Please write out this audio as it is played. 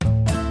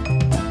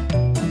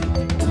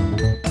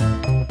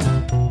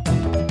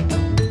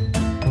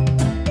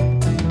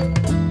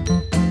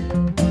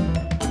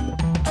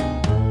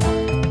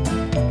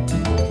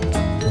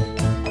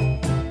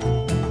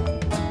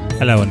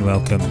Hello and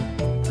welcome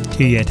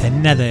to yet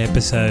another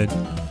episode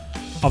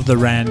of the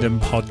Random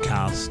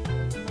Podcast.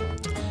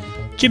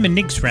 Jim and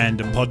Nick's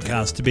Random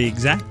Podcast to be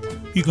exact.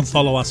 You can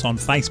follow us on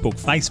Facebook,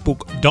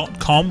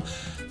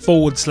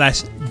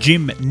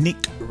 facebook.com/Jim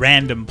Nick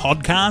Random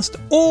Podcast,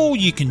 or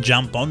you can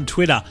jump on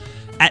Twitter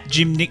at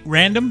Jim Nick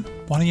Random.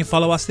 Why don't you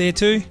follow us there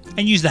too?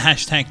 And use the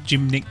hashtag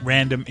Jim Nick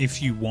Random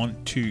if you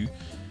want to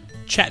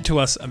chat to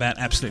us about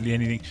absolutely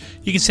anything.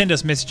 You can send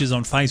us messages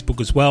on Facebook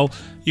as well.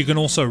 You can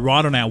also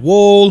write on our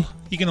wall.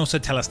 You can also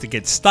tell us to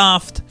get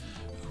stuffed.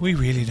 We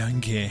really don't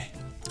care.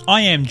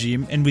 I am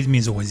Jim, and with me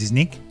as always is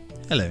Nick.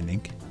 Hello,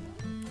 Nick.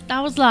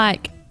 That was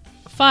like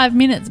 5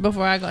 minutes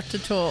before I got to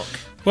talk.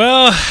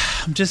 Well,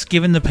 I'm just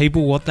giving the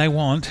people what they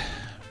want.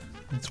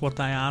 It's what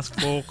they ask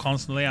for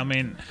constantly. I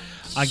mean,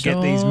 I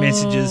get these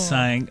messages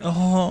saying,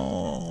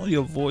 "Oh,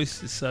 your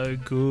voice is so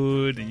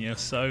good and you're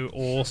so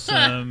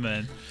awesome,"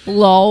 and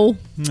lol.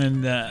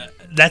 And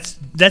that's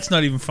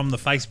not even from the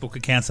Facebook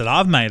accounts that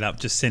I've made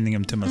up. Just sending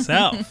them to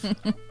myself.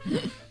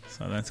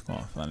 So that's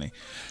quite funny.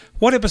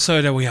 What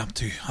episode are we up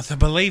to? I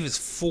believe it's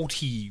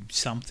 40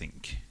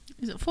 something.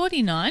 Is it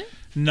 49?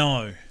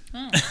 No.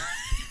 Oh.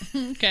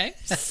 Okay.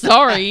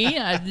 Sorry.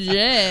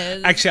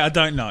 Yes. Actually, I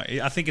don't know.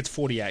 I think it's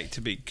 48,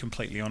 to be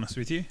completely honest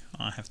with you.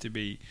 I have to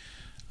be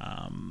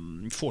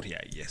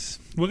 48, yes.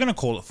 We're going to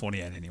call it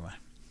 48 anyway.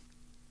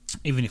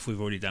 Even if we've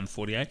already done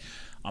 48,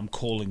 I'm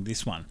calling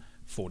this one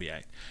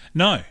 48.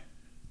 No,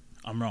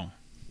 I'm wrong.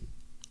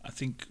 I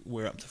think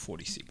we're up to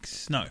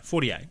 46. No,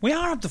 48. We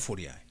are up to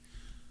 48.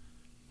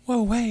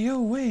 Whoa, way,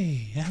 oh,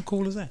 way. How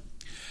cool is that?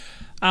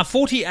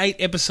 48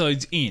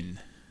 episodes in.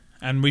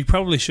 And we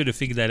probably should have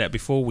figured that out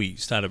before we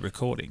started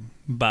recording.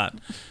 But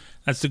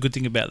that's the good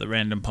thing about the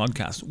Random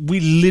Podcast. We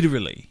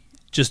literally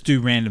just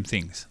do random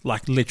things.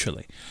 Like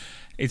literally.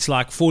 It's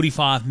like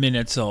 45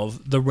 minutes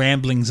of the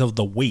ramblings of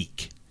the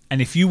week.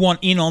 And if you want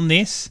in on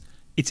this,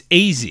 it's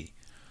easy.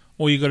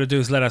 All you got to do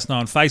is let us know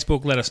on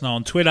Facebook, let us know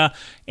on Twitter.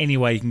 Any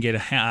way you can get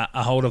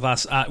a hold of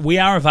us. We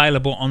are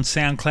available on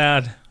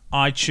SoundCloud,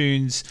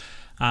 iTunes,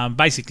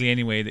 basically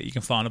anywhere that you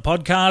can find a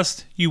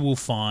podcast. You will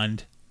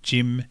find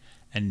Jim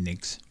and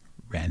Nick's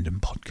Random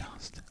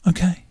Podcast.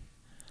 Okay.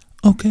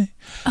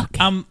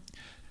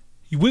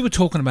 We were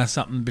talking about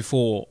something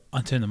before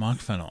I turned the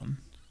microphone on.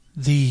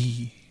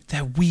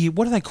 They're weird.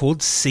 What are they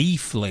called? Sea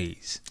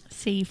fleas.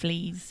 Sea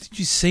fleas. Did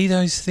you see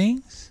those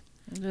things?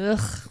 Ugh.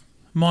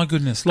 My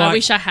goodness. I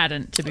wish I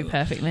hadn't, to be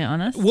perfectly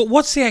honest.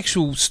 What's the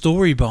actual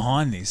story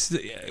behind this?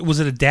 Was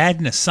it a dad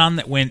and a son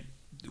that went...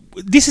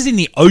 This is in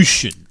the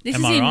ocean,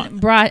 am I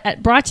right?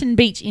 At Brighton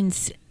Beach in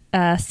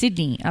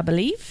Sydney, I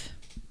believe.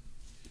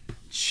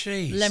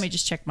 Jeez. Let me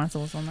just check my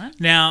source on that.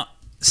 Now,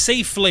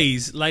 sea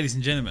fleas, ladies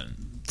and gentlemen,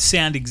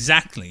 sound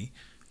exactly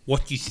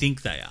what you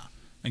think they are,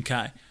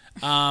 okay?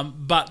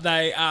 But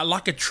they are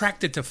like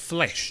attracted to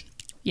flesh.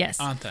 Yes.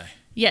 Aren't they?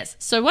 Yes.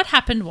 So what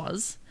happened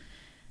was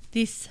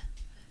this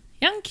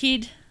young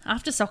kid,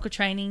 after soccer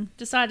training,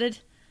 decided,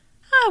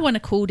 I want to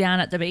cool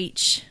down at the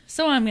beach.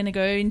 So I'm going to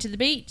go into the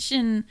beach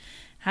and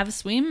have a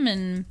swim.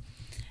 And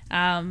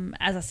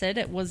as I said,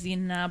 it was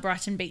in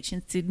Brighton Beach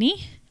in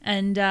Sydney.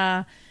 And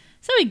so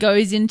he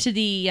goes into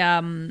the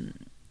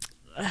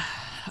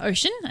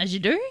ocean, as you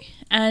do,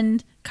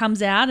 and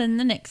comes out. And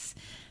the next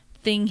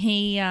thing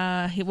he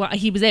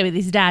was there with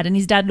his dad, and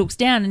his dad looks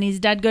down, and his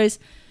dad goes,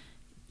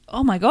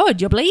 "Oh my God,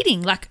 you're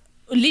bleeding!" Like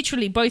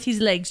literally, both his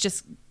legs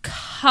just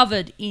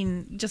covered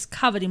in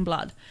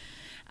blood.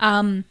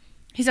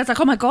 His dad's like,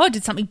 "Oh my God,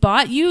 did something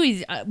bite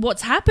you?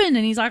 What's happened?"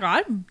 And he's like,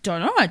 "I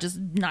don't know. I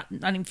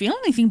didn't feel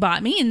anything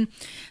bite me." And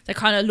they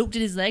kind of looked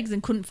at his legs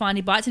and couldn't find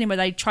any bites anymore.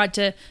 They tried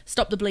to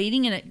stop the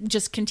bleeding, and it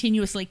just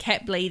continuously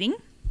kept bleeding.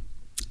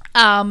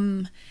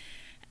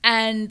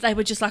 And they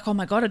were just like, "Oh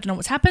my God, I don't know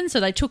what's happened." So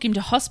they took him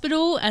to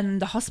hospital,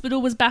 and the hospital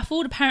was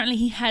baffled. Apparently,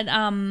 he had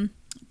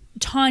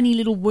tiny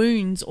little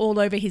wounds all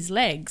over his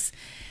legs,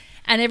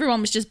 and everyone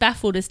was just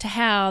baffled as to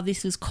how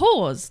this was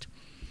caused.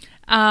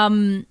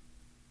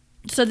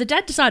 So the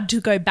dad decided to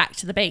go back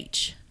to the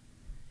beach.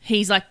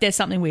 He's like, "There's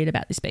something weird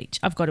about this beach.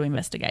 I've got to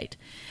investigate."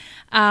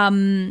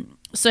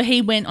 So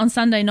he went on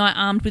Sunday night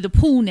armed with a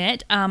pool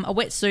net, a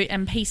wetsuit,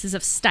 and pieces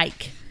of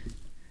steak,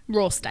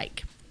 raw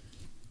steak.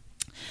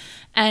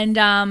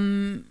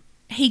 And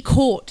he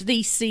caught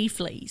these sea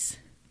fleas.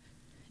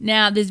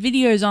 Now, there's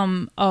videos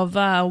of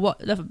what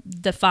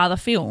the father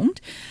filmed.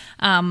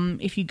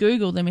 If you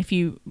Google them, if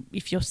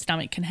your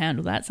stomach can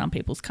handle that, some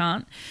people's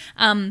can't.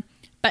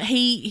 But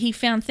he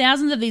found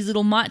thousands of these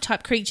little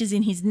mite-type creatures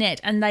in his net,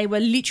 and they were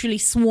literally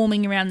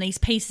swarming around these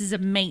pieces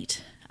of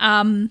meat.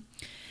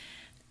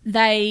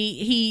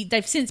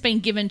 They've since been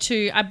given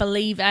to, I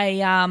believe,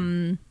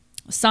 a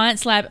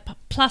science lab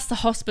plus the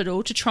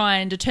hospital to try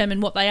and determine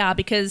what they are,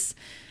 because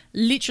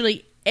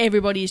literally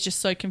everybody is just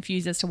so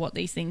confused as to what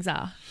these things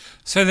are.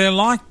 So they're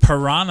like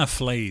piranha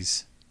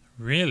fleas,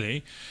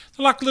 really?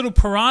 They're like little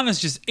piranhas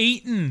just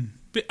eating.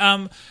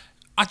 I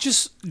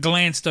just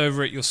glanced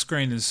over at your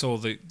screen and saw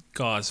the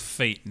guy's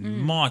feet.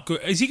 And my God,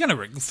 is he going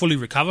to fully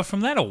recover from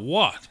that or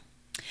what?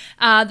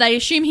 They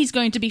assume he's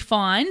going to be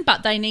fine,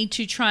 but they need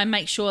to try and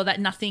make sure that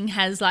nothing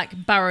has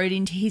like burrowed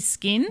into his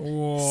skin.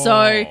 Whoa.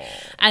 So,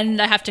 and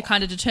they have to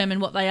kind of determine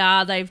what they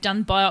are. They've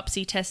done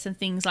biopsy tests and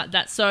things like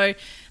that. So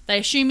they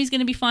assume he's going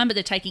to be fine, but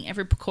they're taking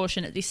every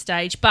precaution at this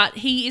stage. But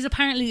he is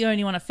apparently the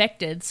only one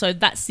affected. So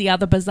that's the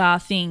other bizarre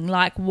thing.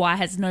 Like, why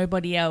has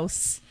nobody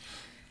else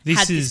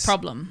had this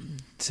problem?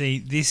 See,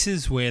 this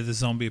is where the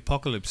zombie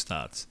apocalypse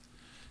starts.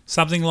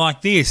 Something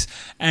like this.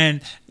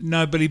 And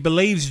nobody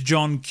believes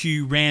John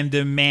Q,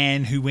 random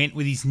man who went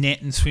with his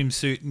net and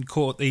swimsuit and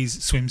caught these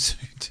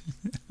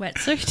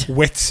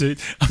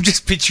wetsuit. I'm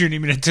just picturing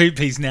him in a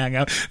two-piece now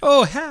going,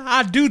 oh,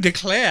 I do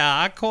declare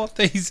I caught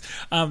these.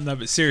 No,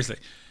 but seriously.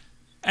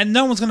 And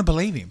no one's going to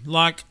believe him.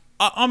 Like,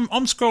 I'm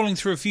scrolling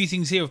through a few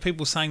things here of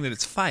people saying that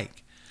it's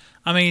fake.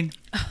 I mean,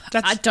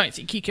 I don't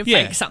think you can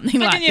fake something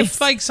How like can you this.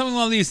 fake something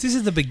like this? This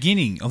is the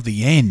beginning of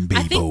the end,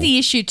 people. I think the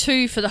issue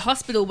too for the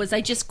hospital was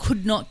they just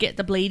could not get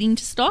the bleeding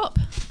to stop.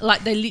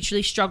 Like, they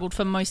literally struggled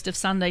for most of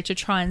Sunday to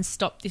try and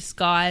stop this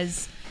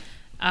guy's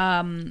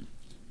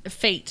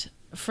feet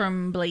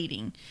from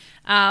bleeding.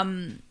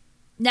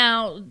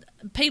 Now,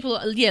 people,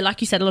 like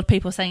you said, a lot of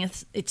people are saying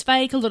it's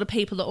fake. A lot of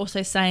people are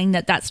also saying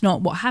that that's not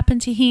what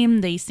happened to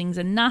him. These things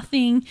are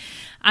nothing.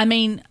 I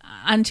mean,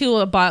 until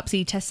a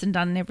biopsy test and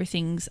done and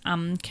everything's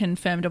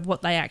confirmed of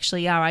what they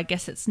actually are, I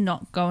guess it's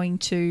not going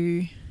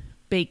to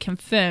be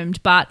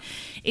confirmed. But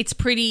it's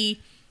pretty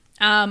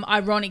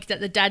ironic that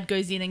the dad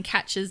goes in and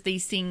catches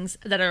these things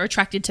that are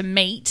attracted to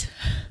meat,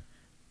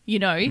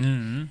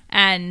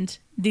 and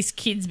this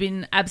kid's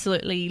been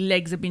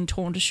legs have been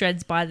torn to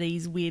shreds by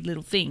these weird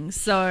little things.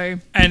 So,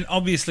 and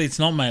obviously it's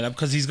not made up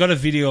because he's got a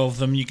video of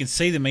them. You can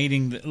see them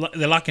eating.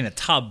 They're like in a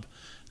tub,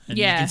 and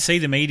you can see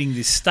them eating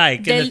this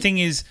steak. And the thing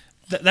is,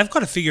 they've got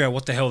to figure out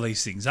what the hell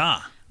these things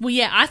are. Well,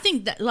 yeah, I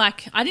think that,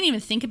 like, I didn't even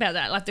think about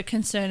that, like the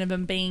concern of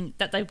them being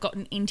that they've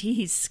gotten into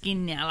his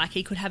skin now. Like,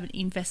 he could have an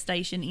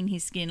infestation in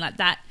his skin. Like,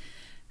 that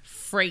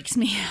freaks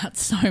me out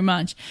so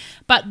much.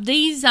 But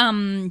these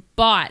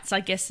bites,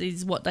 I guess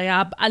is what they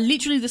are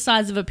literally the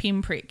size of a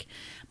pinprick.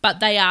 But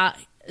they are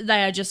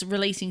just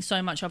releasing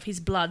so much of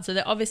his blood. So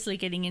they're obviously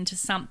getting into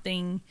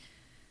something.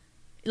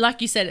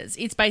 Like you said,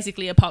 it's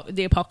basically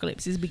the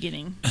apocalypse is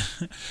beginning.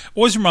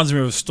 Always reminds me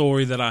of a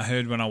story that I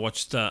heard when I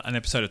watched an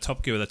episode of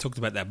Top Gear where they talked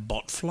about that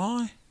bot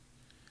fly.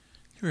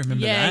 You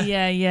remember that?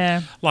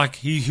 Yeah. Like,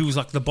 he was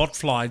like, the bot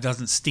fly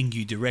doesn't sting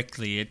you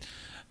directly. It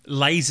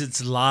lays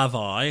its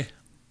larvae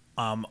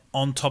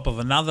on top of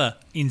another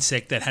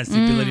insect that has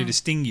the ability to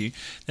sting you.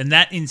 Then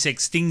that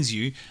insect stings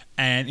you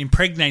and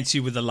impregnates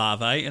you with the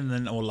larvae,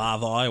 or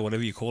larvae, or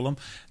whatever you call them.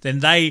 Then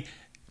they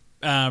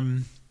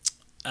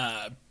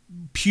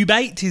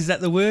pubate, is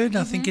that the word?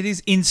 I think it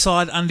is,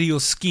 inside under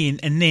your skin,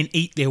 and then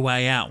eat their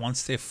way out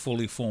once they're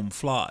fully formed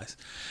flies.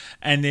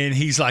 And then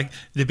he's like,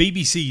 the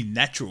BBC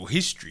Natural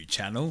History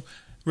Channel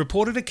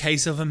reported a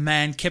case of a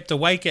man kept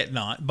awake at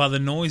night by the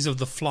noise of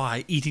the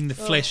fly eating the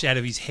flesh out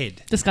of his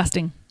head.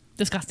 Disgusting.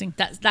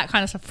 That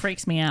kind of stuff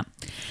freaks me out.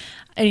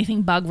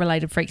 Anything bug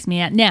related freaks me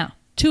out. Now,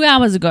 2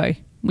 hours ago,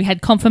 we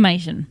had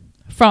confirmation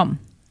from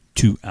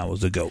 2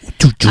 hours ago.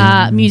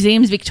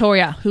 Museums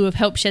Victoria, who have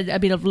helped shed a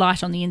bit of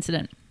light on the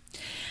incident.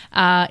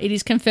 It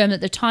is confirmed that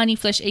the tiny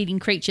flesh-eating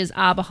creatures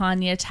are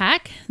behind the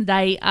attack.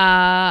 They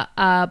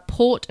are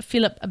Port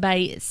Phillip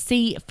Bay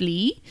sea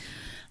flea.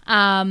 They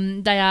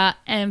are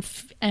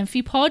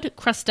amphipod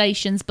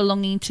crustaceans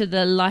belonging to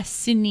the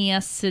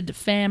Lycaeniacid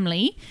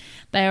family.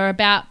 They are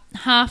about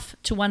 0.5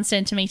 to 1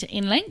 centimetre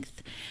in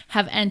length,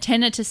 have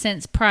antennae to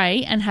sense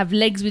prey, and have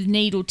legs with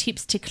needle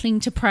tips to cling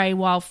to prey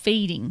while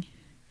feeding.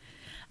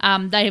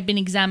 They have been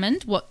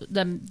examined, what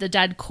the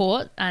dad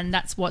caught, and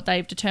that's what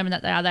they've determined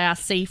that they are. They are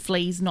sea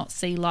fleas, not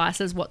sea lice,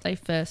 as what they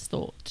first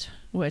thought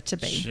were to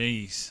be.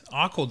 Jeez.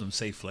 I called them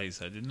sea fleas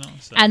though, didn't I?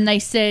 So. And they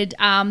said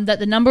that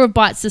the number of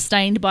bites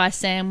sustained by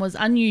Sam was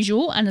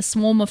unusual, and a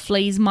swarm of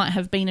fleas might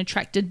have been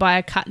attracted by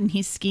a cut in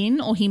his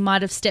skin, or he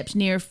might have stepped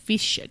near a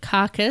fish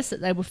carcass that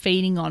they were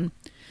feeding on.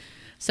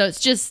 So it's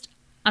just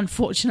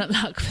unfortunate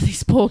luck for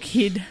this poor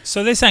kid.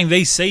 So they're saying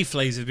these sea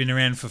fleas have been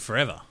around for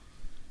forever?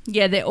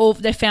 Yeah,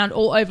 they're found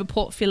all over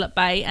Port Phillip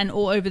Bay and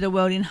all over the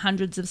world in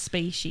hundreds of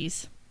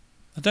species.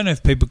 I don't know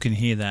if people can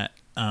hear that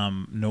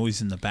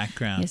noise in the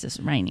background. Yes, it's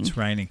raining. It's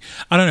raining.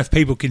 I don't know if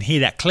people can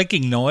hear that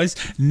clicking noise.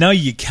 No,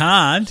 you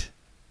can't.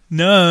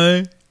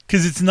 No,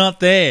 because it's not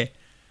there.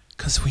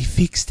 Because we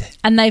fixed it.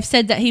 And they've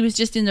said that he was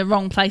just in the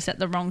wrong place at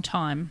the wrong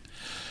time.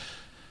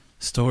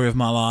 Story of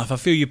my life. I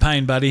feel your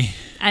pain, buddy.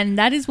 And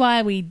that is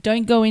why we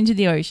don't go into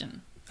the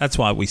ocean. That's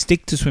why we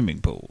stick to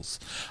swimming pools.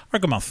 I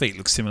reckon my feet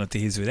look similar to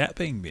his without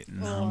being bitten.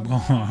 That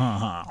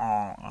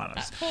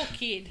poor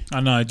kid. I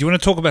know. Do you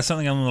want to talk about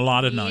something on the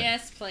lighter note?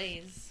 Yes,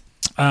 please.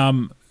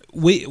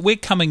 We're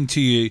coming to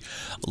you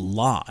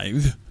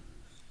live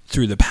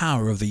through the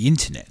power of the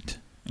internet,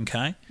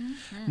 okay?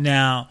 Mm-hmm.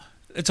 Now,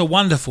 it's a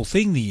wonderful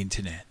thing, the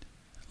internet.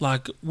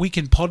 Like, we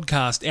can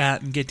podcast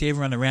out and get to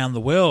everyone around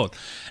the world.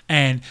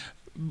 And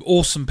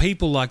awesome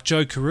people like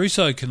Joe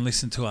Caruso can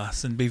listen to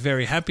us and be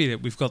very happy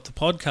that we've got the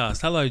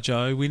podcast. Hello,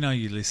 Joe. We know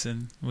you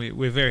listen.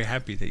 We're very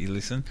happy that you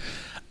listen.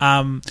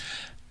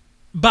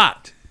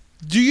 But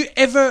do you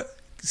ever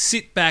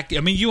sit back? I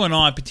mean, you and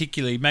I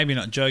particularly, maybe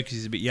not Joe because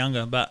he's a bit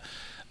younger,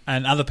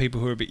 and other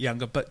people who are a bit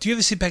younger, but do you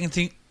ever sit back and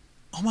think,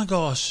 oh my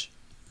gosh,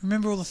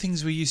 remember all the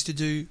things we used to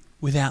do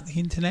without the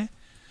internet?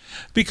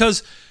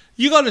 Because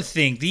you got to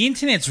think, the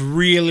internet's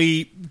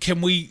really,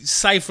 can we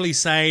safely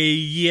say,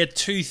 year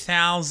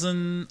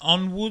 2000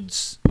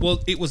 onwards?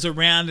 Well, it was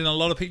around in a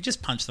lot of people.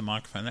 Just punch the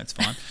microphone, that's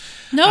fine.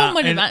 No one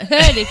would have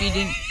heard if you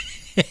didn't.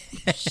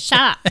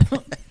 Shut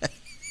up.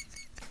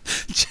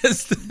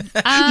 Just, you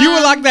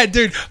were like that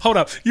dude. Hold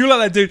up. You were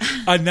like that dude.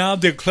 I now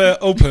declare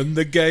open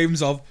the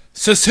games of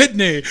Sir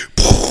Sydney.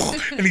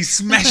 And he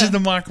smashes the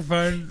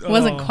microphone.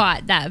 Wasn't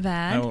quite that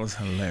bad. That was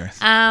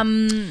hilarious.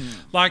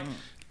 Like,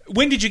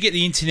 when did you get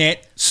the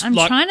internet? I'm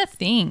trying to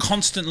think.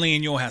 Constantly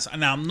in your house.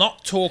 Now, I'm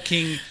not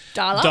talking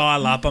dial-up.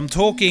 Dial-up. I'm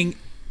talking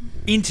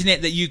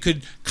internet that you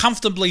could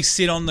comfortably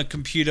sit on the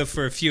computer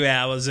for a few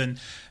hours and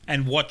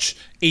watch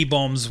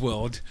E-Bombs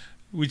World,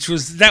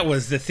 that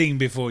was the thing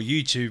before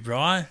YouTube,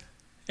 right?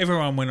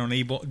 Everyone went on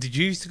E-Bombs. Did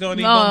you used to go on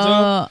E-Bombs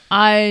World?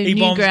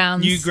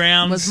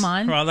 Newgrounds was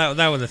mine. Right,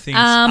 that were the things.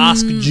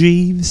 Ask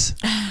Jeeves.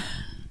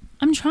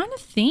 I'm trying to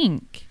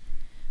think.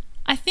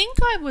 I think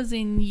I was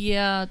in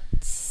year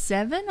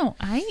 7 or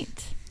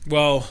 8.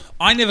 Well,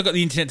 I never got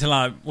the internet till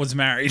I was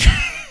married.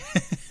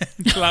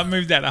 Till I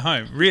moved out of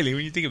home. Really,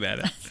 when you think about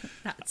it.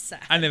 That's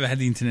sad. I never had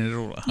the internet at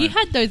all at home. You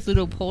had those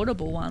little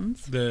portable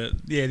ones. The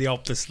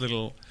Optus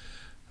little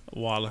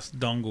wireless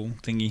dongle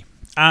thingy.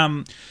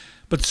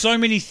 But so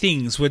many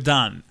things were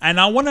done. And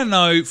I want to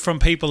know from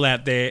people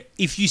out there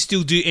if you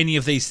still do any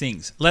of these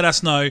things. Let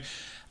us know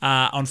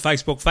on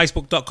Facebook,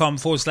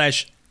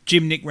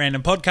 facebook.com/Jim Nick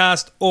Random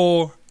Podcast,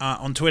 or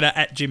on Twitter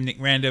 @Jim Nick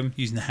Random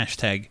using the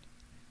hashtag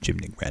Jim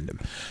Nick Random.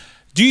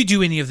 Do you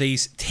do any of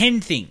these 10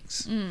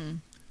 things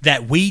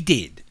that we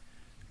did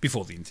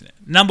before the internet?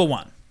 Number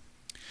 1,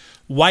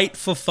 wait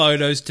for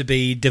photos to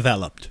be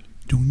developed.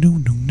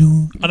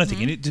 No. I don't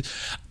think any.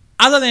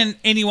 Other than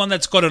anyone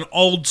that's got an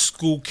old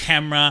school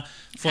camera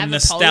for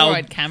nostalgia. Have a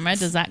Polaroid camera,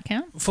 does that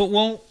count?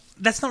 Well,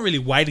 that's not really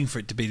waiting for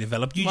it to be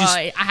developed.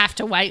 I have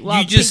to wait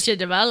while the picture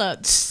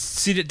develops.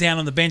 Sit it down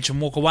on the bench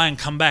and walk away and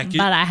come back.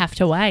 But I have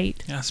to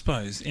wait. I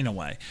suppose, in a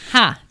way.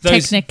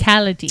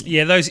 Technicality.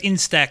 Yeah, those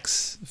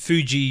Instax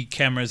Fuji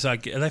cameras,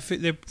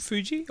 they're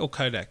Fuji or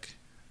Kodak?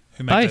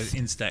 Who make Both.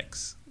 those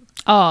Instax?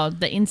 Oh,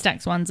 the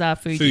Instax ones are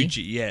Fuji.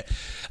 Fuji, yeah.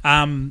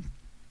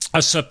 I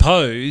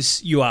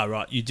suppose you are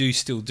right. You do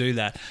still do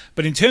that.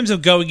 But in terms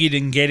of going in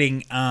and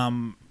getting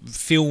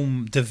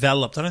film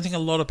developed, I don't think a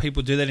lot of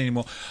people do that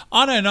anymore.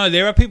 I don't know.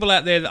 There are people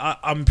out there that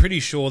I'm pretty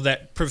sure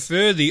that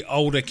prefer the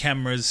older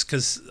cameras,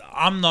 because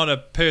I'm not a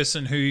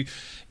person who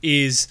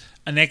is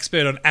an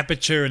expert on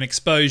aperture and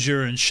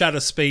exposure and shutter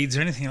speeds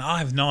or anything. I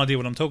have no idea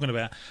what I'm talking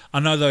about.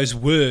 I know those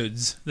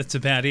words. That's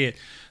about it.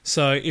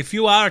 So if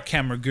you are a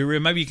camera guru,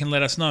 maybe you can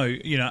let us know,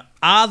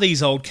 are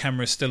these old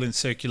cameras still in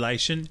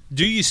circulation?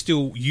 Do you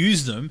still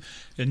use them?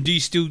 And do you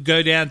still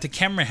go down to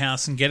Camera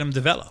House and get them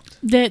developed?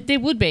 There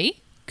would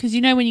be, because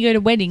when you go to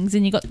weddings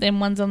and you got them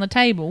ones on the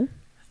table.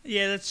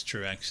 Yeah, that's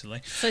true,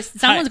 actually. So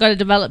someone's got to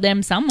develop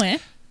them somewhere.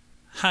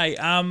 Hey,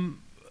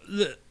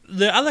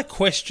 the other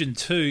question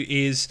too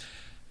is,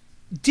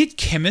 did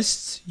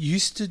chemists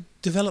used to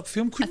develop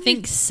film? I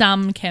think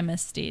some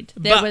chemists did.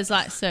 There was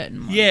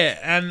certain ones. Yeah,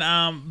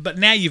 and but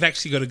now you've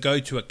actually got to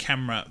go to a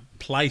camera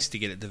place to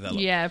get it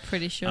developed. Yeah,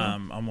 pretty sure.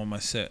 I'm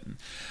almost certain.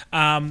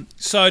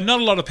 So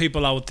not a lot of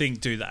people, I would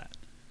think, do that.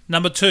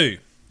 Number 2,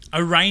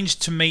 arrange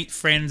to meet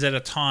friends at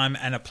a time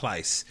and a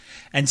place,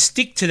 and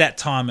stick to that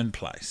time and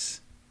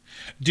place.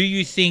 Do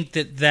you think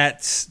that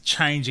that's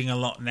changing a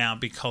lot now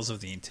because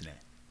of the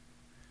internet?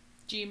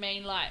 Do you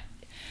mean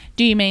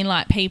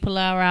like people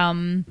are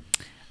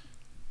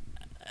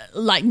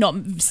not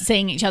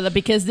seeing each other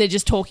because they're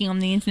just talking on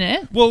the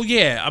internet? Well,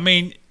 yeah. I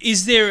mean,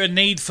 is there a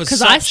need for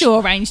because I still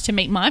arrange to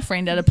meet my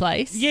friend at a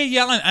place.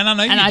 Yeah, and I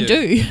know and you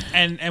do.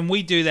 I do. And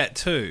we do that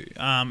too,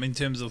 in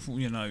terms of,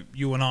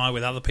 you and I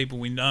with other people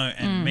we know,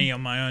 and me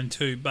on my own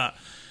too. But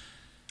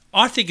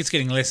I think it's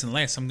getting less and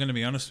less, I'm going to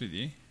be honest with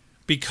you,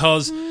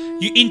 because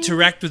you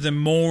interact with them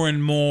more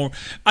and more.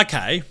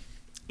 Okay,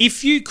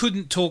 if you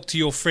couldn't talk to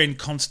your friend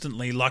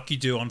constantly like you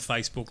do on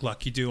Facebook,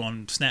 like you do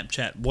on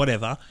Snapchat,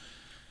 whatever,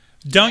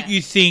 don't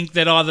you think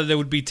that either there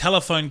would be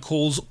telephone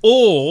calls,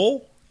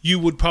 or you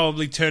would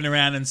probably turn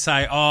around and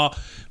say,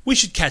 we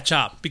should catch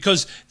up,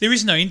 because there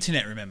is no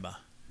internet, remember?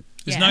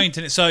 There's no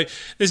internet. So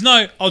there's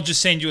no, I'll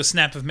just send you a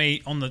snap of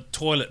me on the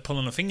toilet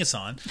pulling a finger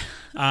sign.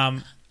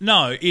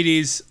 No, it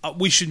is,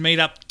 we should meet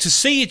up to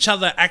see each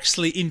other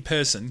actually in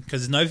person,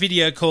 because there's no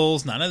video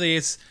calls, none of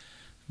this.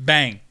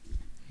 Bang.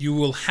 You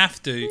will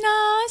have to. No,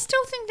 I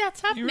still think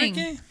that's happening.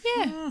 You reckon?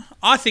 Yeah.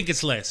 I think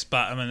it's less,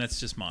 but I mean, that's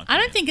just my opinion.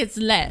 I don't think it's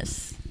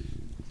less.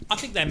 I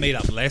think they meet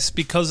up less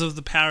because of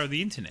the power of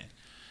the internet.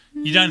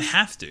 You don't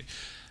have to.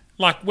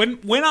 Like,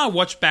 when I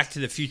watched Back to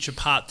the Future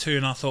Part 2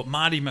 and I thought,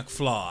 Marty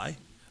McFly,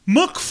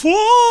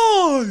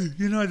 McFly!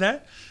 You know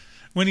that?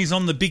 When he's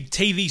on the big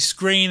TV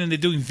screen and they're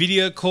doing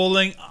video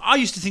calling, I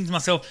used to think to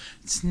myself,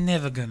 it's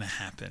never going to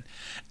happen.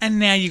 And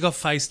now you got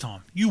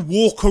FaceTime. You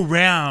walk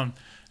around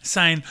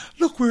saying,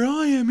 look where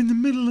I am in the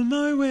middle of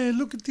nowhere.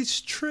 Look at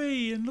this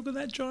tree and look at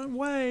that giant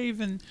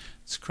wave. And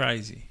it's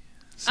crazy.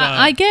 So,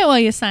 I get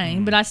what you're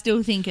saying, but I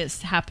still think it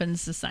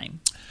happens the same.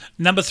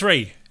 Number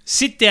 3,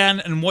 sit down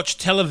and watch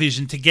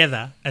television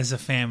together as a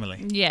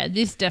family. Yeah,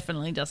 this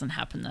definitely doesn't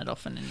happen that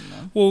often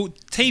anymore. Well,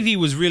 TV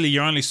was really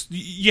your only.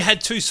 You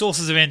had 2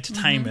 sources of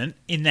entertainment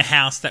in the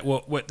house that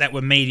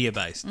were media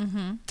based.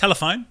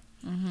 Telephone,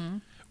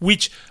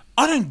 which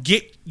I don't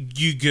get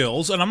you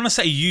girls, and I'm going to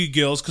say you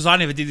girls because I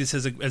never did this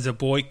as a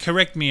boy.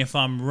 Correct me if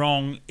I'm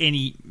wrong.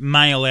 Any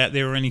male out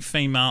there or any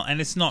female, and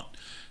it's not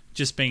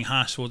just being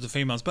harsh towards the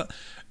females, but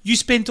you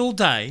spent all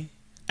day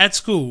at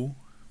school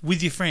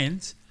with your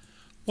friends.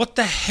 What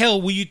the hell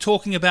were you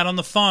talking about on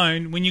the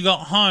phone when you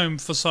got home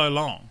for so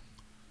long?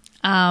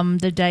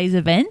 The day's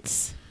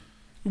events,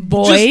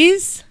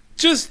 boys.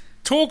 Just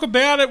talk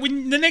about it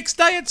the next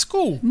day at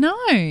school. No,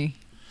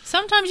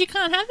 sometimes you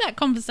can't have that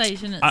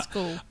conversation at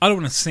school. I don't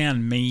want to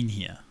sound mean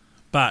here,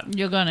 but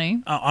You're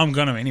gonna. I'm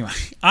going to anyway.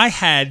 I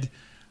had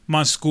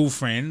my school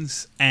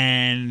friends,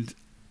 and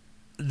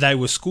they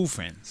were school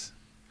friends.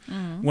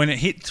 When it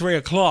hit 3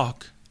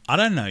 o'clock, I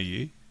don't know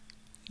you.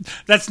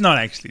 That's not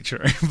actually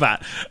true,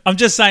 but I'm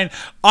just saying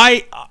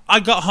I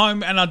got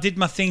home and I did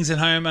my things at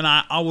home, and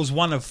I was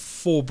one of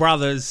 4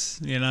 brothers.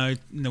 You know,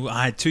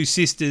 I had 2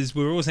 sisters.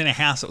 We were always in a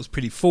house that was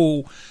pretty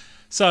full.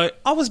 So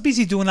I was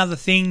busy doing other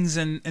things,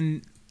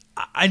 and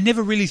I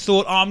never really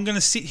thought, I'm going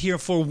to sit here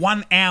for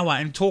 1 hour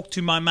and talk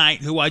to my mate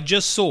who I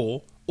just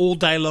saw all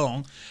day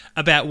long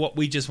about what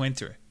we just went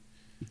through.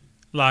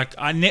 Like,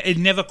 it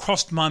never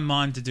crossed my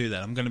mind to do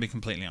that. I'm going to be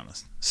completely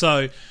honest.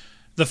 So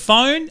the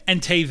phone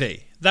and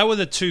TV, they were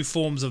the 2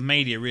 forms of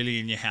media really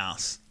in your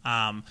house.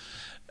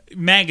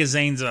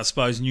 Magazines, I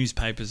suppose,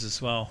 newspapers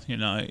as well, you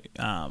know.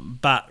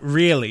 But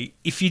really,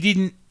 if you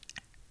didn't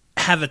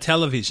have a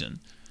television,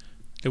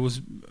 there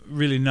was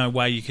really no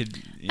way you could...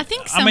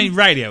 I mean,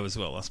 radio as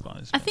well, I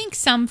suppose. I think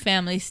some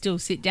families still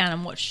sit down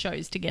and watch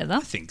shows together. I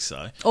think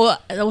so. Or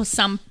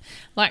some,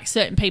 like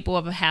certain people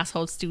of a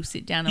household still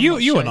sit down and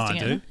watch shows You and I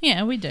together. do.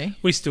 Yeah, we do.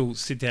 We still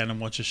sit down and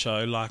watch a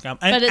show, like, and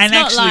it's not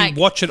actually like-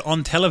 watch it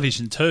on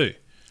television too.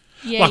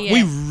 Yeah, Like,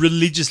 we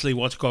religiously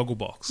watch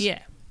Gogglebox. Yeah.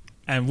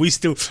 And we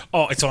still...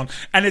 Oh, it's on.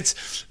 And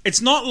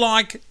it's not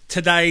like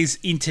today's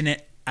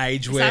internet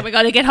age where... So we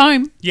got to get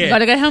home. Yeah. We got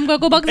to go home.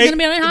 Gogglebox is going to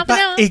be on in half an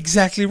hour.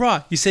 Exactly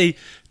right. You see,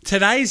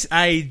 today's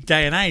day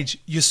and age,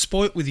 you're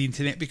spoilt with the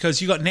internet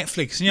because you got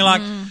Netflix. And you're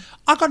like,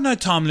 I got no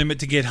time limit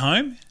to get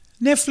home.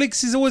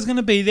 Netflix is always going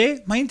to be there.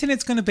 My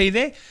internet's going to be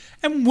there.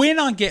 And when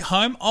I get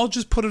home, I'll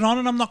just put it on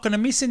and I'm not going to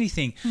miss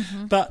anything.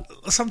 But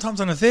sometimes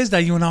on a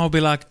Thursday, you and I will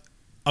be like,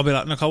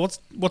 Nicole,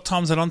 what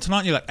time's it on tonight?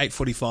 And you're like,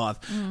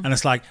 8:45. And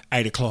it's like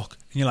 8 o'clock.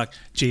 And you're like,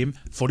 Jim,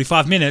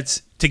 45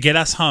 minutes to get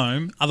us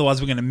home. Otherwise,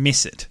 we're going to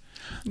miss it.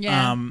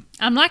 Yeah.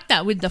 I'm like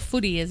that with the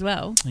footy as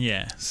well.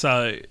 Yeah.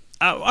 So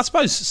I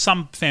suppose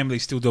some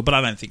families still do it, but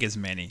I don't think as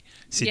many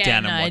sit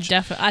down and watch.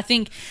 Definitely. I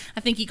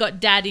think you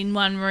got dad in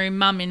one room,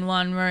 mum in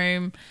one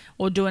room,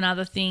 or doing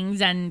other things,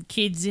 and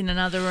kids in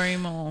another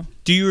room. Or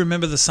Do you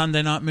remember the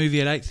Sunday night movie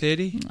at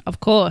 8:30?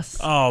 of course,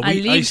 Oh, I I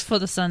lived used- for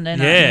the Sunday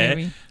night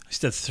movie. I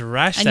used to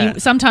thrash And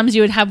that. sometimes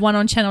you would have one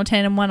on Channel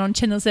 10 and one on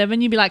Channel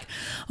 7. You'd be like,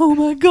 oh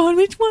my God,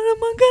 which one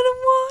am I going to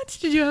watch?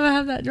 Did you ever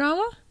have that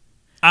drama?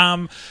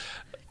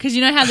 Because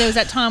you know how there was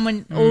that time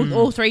when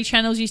all 3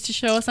 channels used to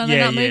show a Sunday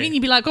night movie, and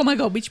you'd be like, oh my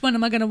God, which one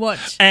am I going to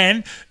watch?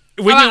 And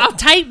when I'll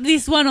tape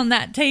this one on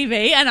that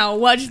TV and I'll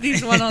watch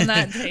this one on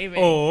that TV.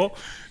 Or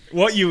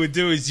what you would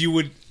do is you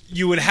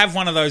would have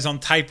one of those on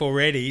tape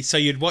already, so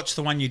you'd watch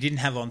the one you didn't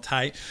have on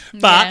tape.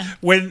 But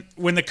when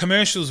the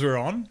commercials were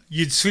on,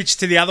 you'd switch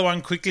to the other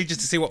one quickly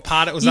just to see what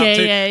part it was up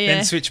to,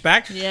 then switch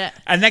back. Yeah.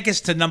 And that gets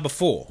to number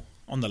 4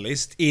 on the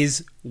list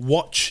is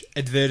watch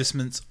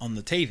advertisements on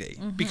the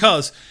TV.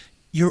 Because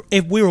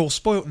we're all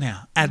spoilt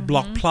now. Ad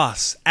block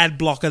plus, ad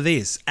blocker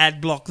this,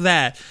 ad block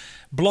that.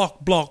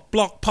 Block,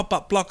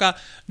 pop-up blocker.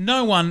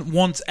 No one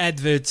wants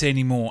adverts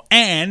anymore.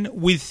 And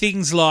with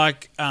things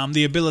like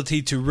the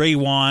ability to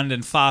rewind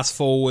and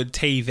fast-forward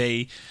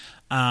TV,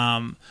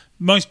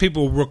 most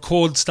people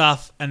record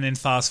stuff and then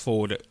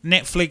fast-forward it.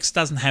 Netflix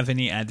doesn't have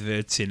any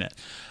adverts in it.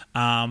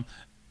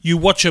 You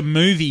watch a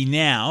movie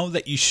now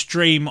that you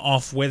stream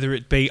off, whether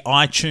it be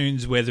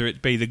iTunes, whether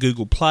it be the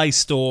Google Play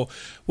Store,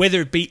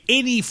 whether it be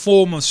any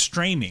form of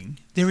streaming,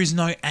 there is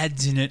no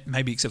ads in it,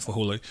 maybe except for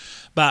Hulu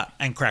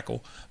and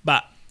Crackle.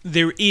 But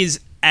there is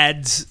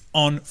ads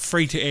on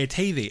free-to-air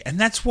TV. And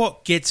that's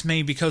what gets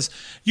me, because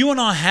you and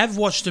I have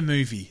watched a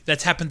movie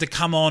that's happened to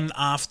come on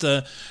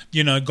after,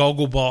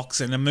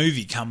 Gogglebox and a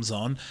movie comes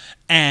on,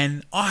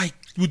 and I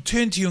would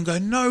turn to you and go,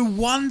 no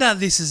wonder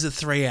this is a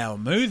 3-hour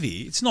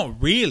movie. It's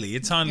not really.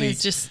 It's only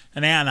just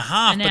an hour and a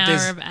half. an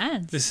hour of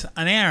ads. There's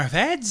an hour of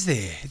ads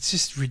there. It's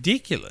just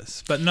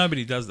ridiculous. But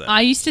nobody does that.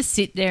 I used to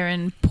sit there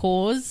and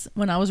pause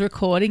when I was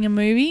recording a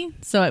movie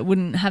so it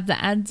wouldn't have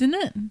the ads in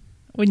it.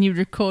 when you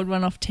record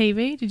one off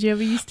TV? Did you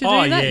ever used to do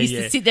Oh, that? yeah, You used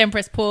yeah. to sit there and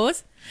press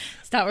pause,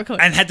 start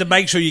recording. And had to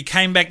make sure you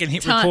came back and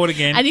hit record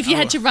again. And if you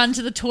had to run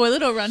to the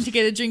toilet or run to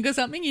get a drink or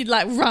something, you'd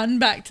like run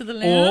back to the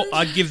Or lounge.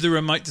 I'd give the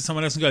remote to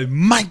someone else and go,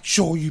 make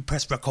sure you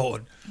press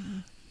record.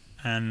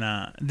 And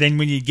then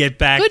when you get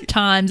back... Good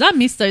times. I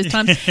miss those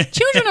times.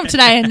 Children of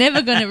today are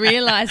never going to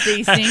realise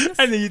these things.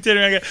 And then you turn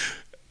around and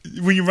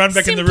go... When you run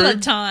back in the Simpler room...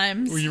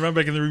 times. When you run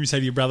back in the room, you say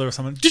to your brother or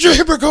someone, did you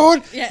hit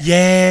record? Yeah.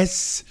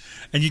 Yes.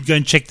 And you'd go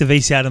and check the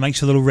VCR to make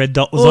sure the little red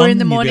dot was on. Or in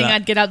the and you'd be morning, like,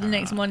 I'd get up the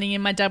next morning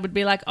and my dad would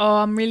be like, oh,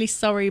 I'm really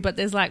sorry, but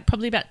there's like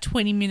probably about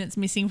 20 minutes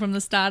missing from the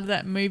start of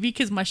that movie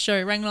because my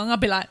show ran long. I'd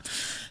be like,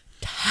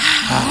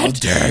 how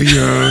dare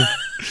you?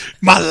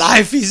 My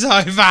life is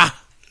over.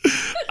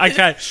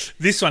 Okay,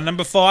 this one,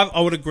 number 5,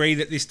 I would agree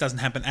that this doesn't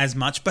happen as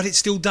much, but it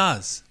still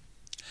does.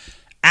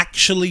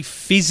 Actually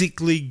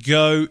physically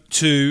go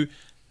to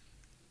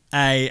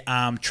a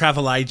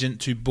travel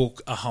agent to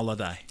book a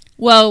holiday.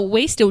 well,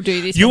 we still do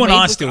this. You when and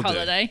we I book still a do.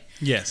 holiday.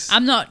 Yes.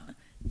 I'm not.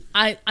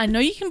 I know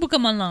you can book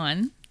them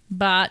online,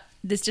 but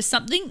there's just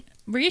something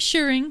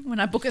reassuring when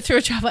I book it through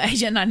a travel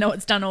agent and I know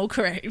it's done all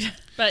correct.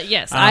 But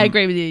yes, I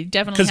agree with you.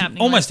 Definitely Because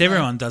happening. almost locally.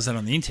 everyone does that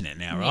on the internet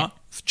now, right? Yeah.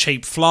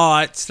 Cheap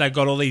flights. They've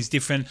got all these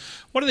different...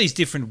 What are these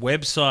different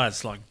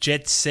websites like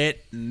Jet Set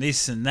and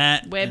this and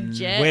that?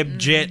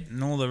 Webjet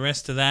and all the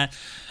rest of that.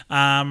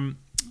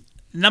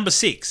 Number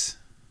 6.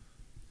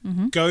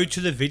 Mm-hmm. Go to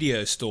the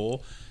video store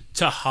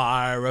to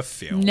hire a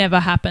film. Never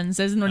happens.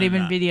 There's not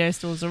even no. video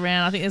stores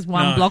around. I think there's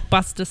one No.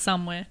 Blockbuster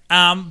somewhere.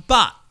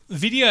 But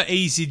Video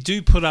Easy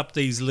do put up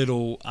these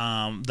little...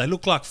 they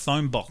look like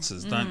phone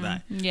boxes, don't they?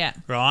 Yeah.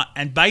 Right?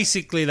 And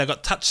basically they've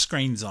got touch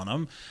screens on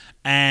them.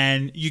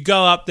 And you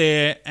go up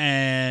there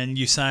and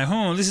you say,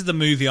 oh, this is the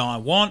movie I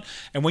want.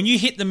 And when you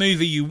hit the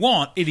movie you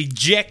want, it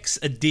ejects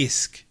a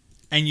disc.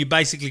 And you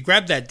basically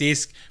grab that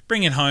disc,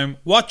 bring it home,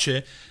 watch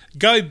it,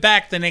 go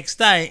back the next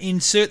day,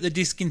 insert the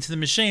disc into the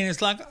machine.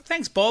 It's like,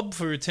 thanks, Bob,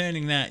 for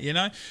returning that, you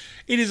know.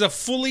 It is a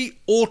fully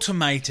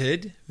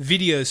automated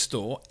video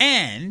store.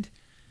 And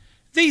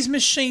these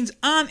machines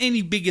aren't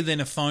any bigger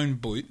than a phone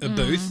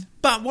booth.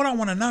 But what I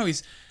want to know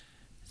is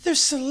there's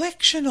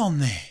selection on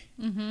there.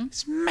 Mm-hmm.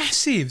 It's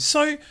massive.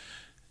 So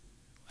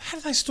how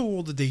do they store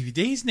all the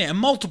DVDs now? And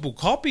multiple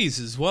copies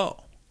as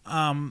well.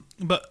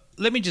 But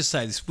let me just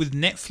say this. With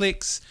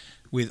Netflix,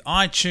 with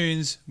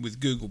iTunes, with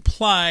Google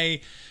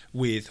Play,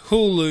 with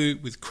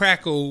Hulu, with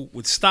Crackle,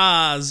 with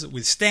Stars,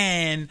 with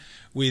Stan,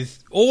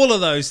 with all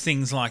of those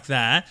things like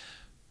that,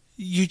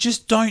 you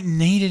just don't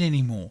need it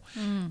anymore.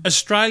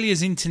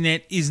 Australia's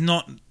internet is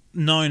not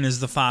known as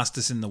the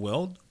fastest in the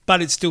world,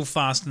 but it's still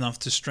fast enough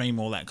to stream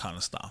all that kind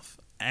of stuff.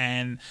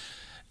 And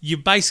you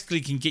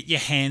basically can get your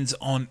hands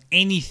on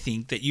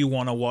anything that you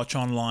want to watch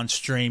online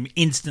stream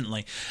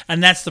instantly.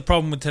 And that's the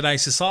problem with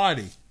today's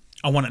society.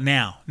 I want it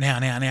now.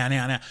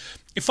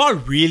 If I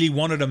really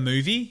wanted a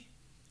movie,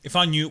 if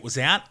I knew it was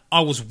out,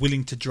 I was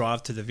willing to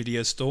drive to the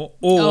video store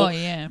or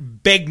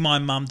beg my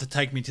mum to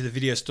take me to the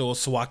video store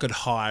so I could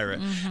hire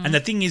it. Mm-hmm. And the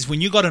thing is, when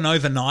you got an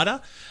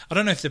overnighter, I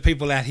don't know if the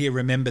people out here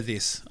remember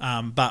this,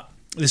 but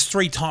there's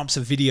 3 types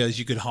of videos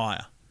you could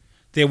hire.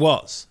 There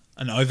was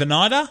an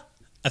overnighter,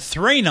 a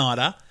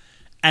 3-nighter,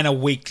 and a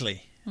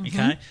weekly.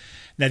 Okay.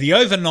 Now the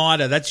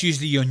overnighter, that's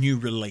usually your new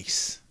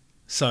release.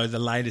 So the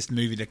latest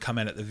movie to come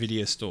out at the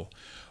video store.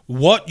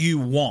 What you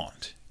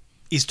want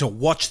is to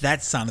watch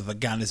that son of a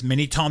gun as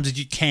many times as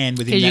you can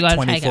within that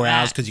 24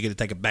 hours because you got to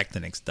take it back the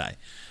next day.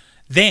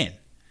 Then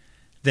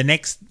the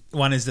next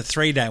one is the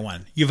 3-day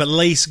one. You've at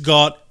least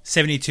got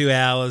 72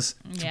 hours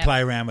to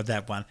play around with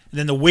that one. And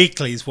then the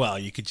weekly as well.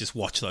 You could just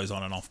watch those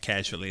on and off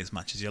casually as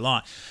much as you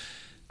like.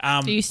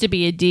 There used to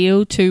be a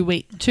deal, 2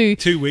 weeklies,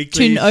 2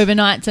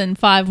 overnights and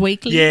 5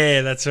 weeklies.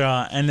 Yeah, that's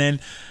right. And then,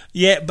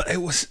 but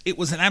it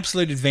was an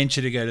absolute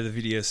adventure to go to the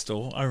video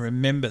store. I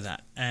remember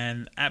that,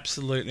 and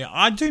absolutely,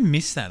 I do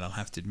miss that. I'll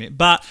have to admit,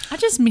 but I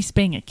just miss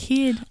being a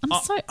kid.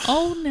 I'm so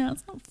old now.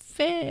 It's not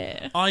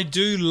fair. I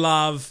do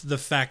love the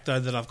fact though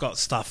that I've got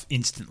stuff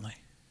instantly.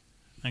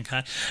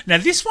 Okay. Now,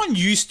 this one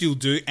you still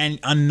do, and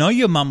I know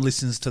your mum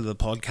listens to the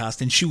podcast,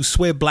 and she'll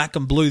swear black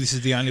and blue this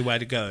is the only way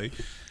to go.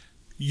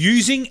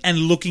 Using and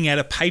looking at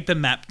a paper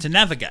map to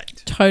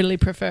navigate. Totally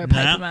prefer a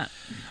paper map.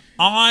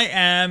 I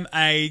am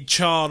a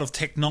child of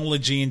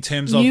technology in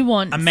terms of you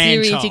want a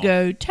man Siri child. to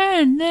go,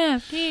 turn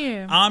left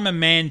here. I'm a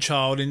man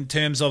child in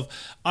terms of,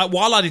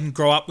 while I didn't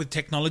grow up with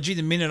technology,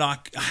 the minute I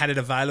had it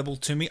available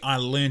to me, I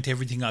learnt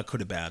everything I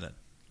could about it.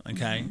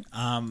 Okay?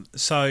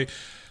 So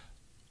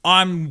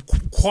I'm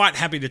quite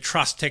happy to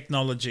trust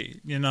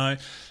technology, you know.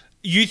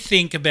 You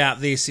think about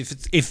this.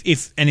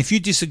 If you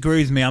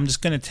disagree with me, I'm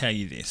just going to tell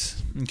you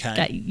this. Okay,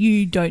 that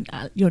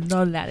you're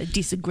not allowed to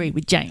disagree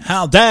with James.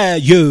 How dare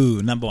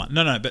you? Number one.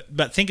 No.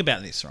 But think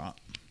about this, right?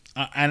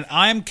 And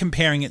I am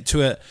comparing it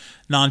to a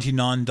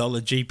 $99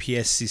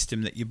 GPS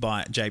system that you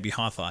buy at JB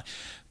Hi-Fi,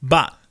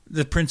 but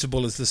the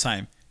principle is the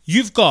same.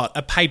 You've got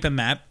a paper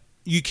map.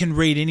 You can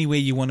read anywhere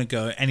you want to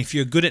go, and if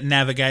you're good at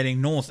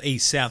navigating north,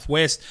 east, south,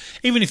 west,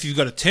 even if you've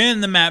got to turn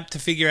the map to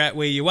figure out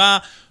where you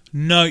are.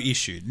 No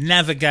issue.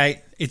 Navigate.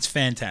 It's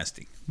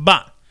fantastic.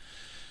 But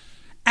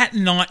at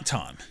night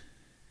time,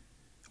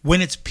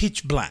 when it's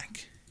pitch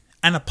black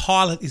and a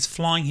pilot is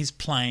flying his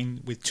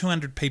plane with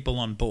 200 people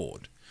on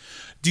board,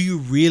 do you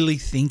really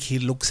think he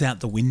looks out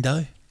the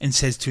window and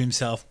says to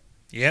himself,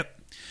 yep,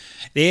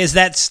 there's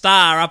that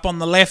star up on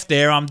the left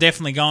there, I'm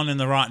definitely going in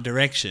the right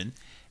direction?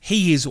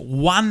 He is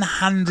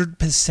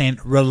 100%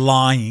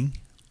 relying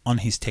on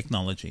his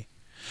technology.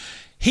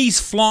 He's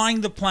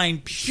flying the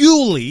plane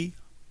purely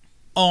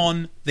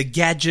on the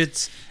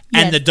gadgets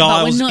and the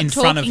dials in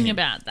front of him.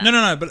 About that.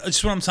 No, but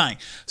that's what I'm saying.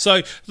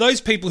 So those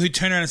people who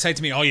turn around and say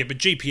to me, oh yeah, but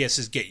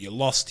GPSs get you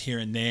lost here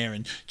and there,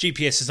 and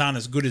GPSs aren't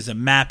as good as a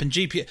map, and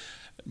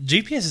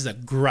GPSs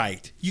are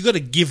great. You got to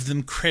give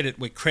them credit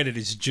where credit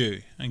is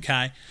due,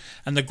 okay?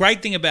 And the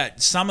great thing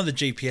about some of the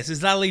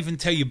GPSs, they'll even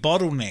tell you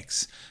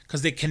bottlenecks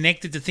because they're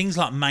connected to things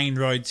like main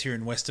roads here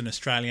in Western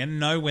Australia and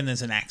know when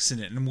there's an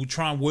accident and will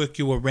try and work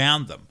you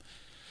around them.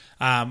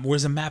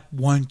 Whereas a map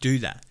won't do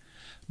that.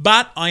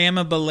 But I am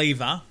a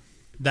believer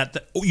that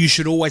you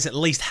should always at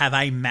least have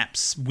a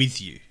maps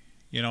with you.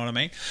 You know what I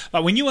mean?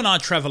 Like when you and I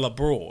travel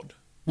abroad,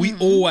 we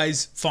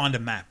always find a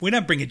map. We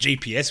don't bring a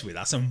GPS with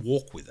us and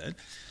walk with it.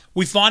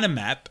 We find a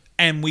map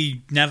and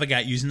we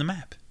navigate using the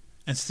map.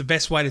 And it's the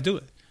best way to do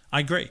it. I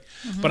agree.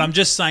 But I'm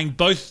just saying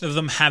both of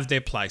them have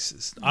their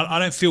places. I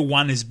don't feel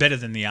one is better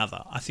than the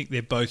other. I think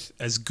they're both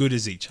as good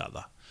as each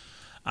other.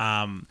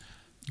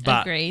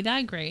 Agreed, I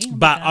agree.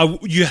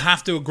 But you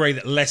have to agree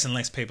that less and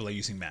less people are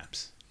using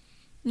maps.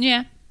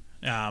 Yeah.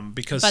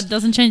 Because but it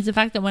doesn't change the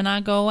fact that when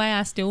I go away,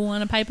 I still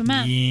want a paper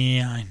map.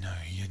 Yeah, I know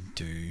you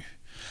do.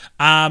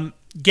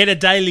 Get a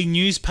daily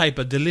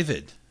newspaper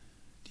delivered.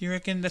 Do you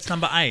reckon that's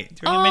number 8?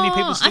 Do you reckon many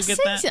people still get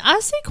that? I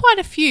see quite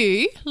a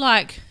few.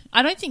 Like,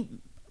 I don't think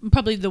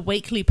probably the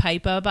weekly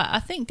paper, but I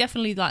think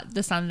definitely like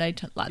the Sunday.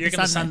 You reckon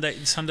the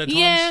Sunday Times?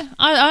 Yeah,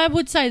 I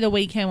would say the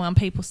weekend one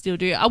people still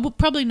do. I would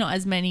probably not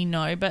as many,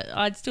 no, but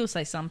I'd still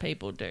say some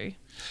people do.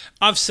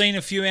 I've seen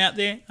a few out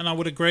there, and I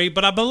would agree,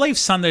 but I believe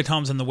Sunday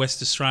Times and the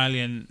West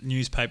Australian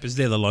newspapers,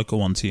 they're the local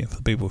ones here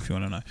for people if you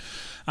want to know.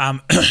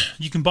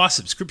 You can buy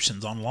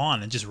subscriptions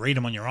online and just read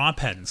them on your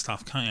iPad and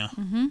stuff, can't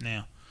you?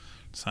 Now.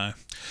 So,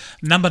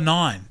 number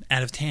 9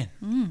 out of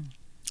 10.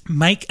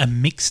 Make a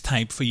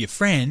mixtape for your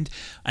friend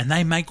and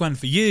they make one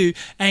for you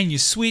and you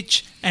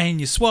switch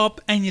and you swap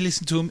and you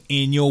listen to them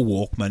in your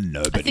Walkman.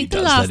 Nobody does that anymore. I think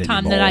the last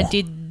time that I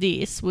did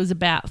this was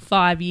about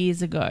 5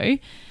 years ago,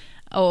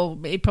 or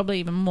probably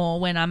even more,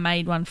 when I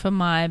made one for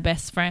my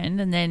best friend,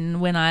 and then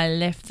when I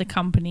left the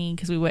company,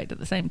 because we worked at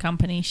the same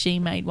company, she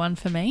made one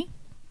for me.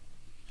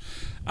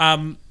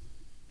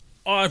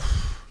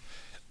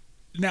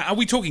 Now, are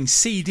we talking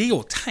CD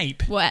or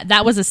tape? Well,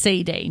 that was a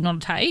CD, not a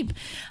tape.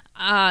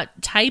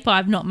 Tape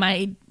I've not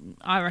made,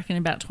 I reckon,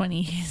 about 20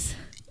 years.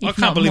 I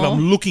can't believe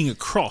I'm looking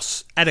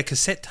across at a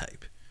cassette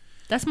tape.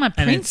 That's my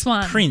Prince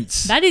one.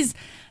 Prince. That is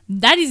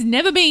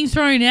never being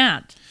thrown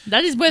out.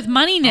 That is worth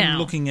money now. I'm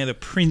looking at a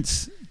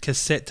Prince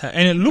cassette tape,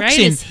 and it looks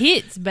Greatest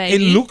hits, baby. It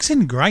looks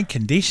in great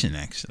condition,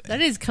 actually.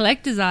 That is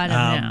collector's item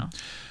now.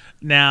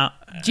 Now,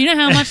 do you know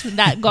how much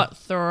that got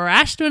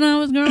thrashed when I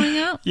was growing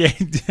up? Yeah.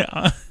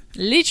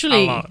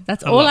 Literally,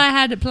 that's all I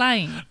had at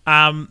playing.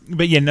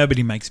 But yeah,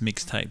 nobody makes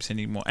mixtapes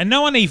anymore, and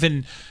no one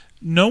even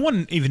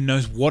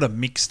knows what a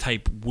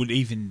mixtape would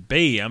even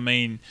be. I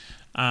mean,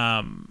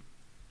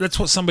 that's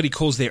what somebody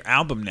calls their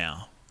album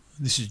now.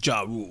 This is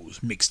Ja Rule's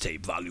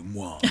Mixtape Volume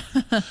 1,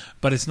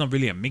 but it's not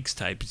really a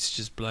mixtape. It's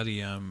just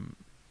bloody.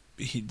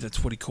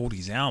 That's what he called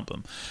his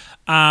album.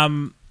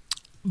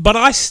 But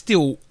I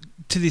still,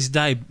 to this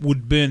day,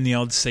 would burn the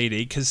odd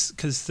CD because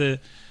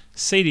the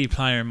CD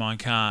player in my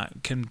car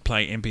can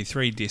play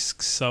MP3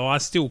 discs, so I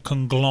still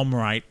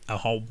conglomerate a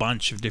whole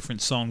bunch of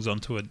different songs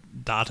onto a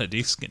data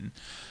disc and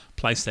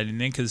place that in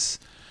there because,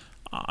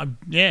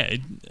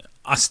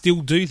 I still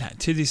do that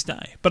to this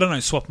day. But I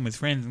don't swap them with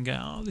friends and go,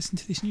 oh, listen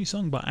to this new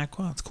song by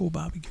Aqua, it's called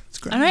Barbecue, it's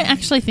great. I don't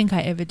actually think I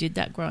ever did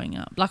that growing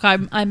up. Like,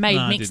 I made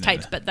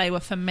mixtapes, but they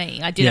were for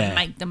me. I didn't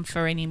make them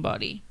for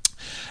anybody.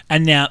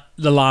 And now,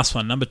 the last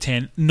one, number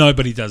 10,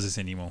 nobody does this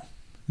anymore.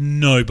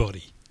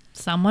 Nobody.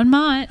 Someone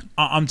might.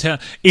 I'm telling.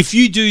 If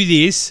you do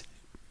this,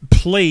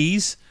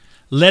 please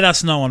let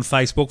us know on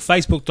Facebook,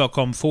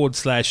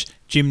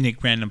 facebook.com/Jim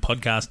Nick Random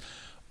Podcast,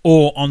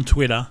 or on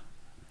Twitter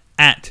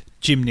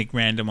 @Jim Nick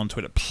Random on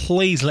Twitter.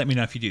 Please let me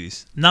know if you do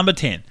this. Number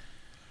 10,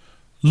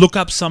 look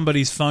up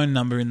somebody's phone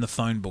number in the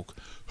phone book.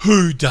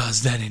 Who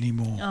does that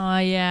anymore? Oh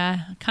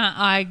yeah,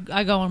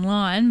 I go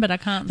online, but I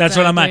can't. That's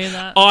what I mean.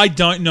 That. I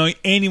don't know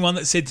anyone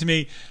that said to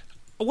me,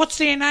 "What's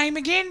their name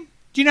again?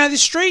 Do you know the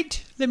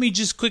street? Let me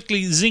just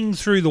quickly zing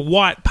through the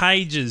white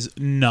pages."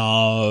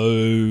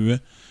 No.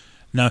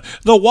 The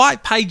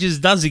white pages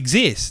does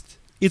exist.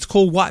 It's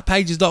called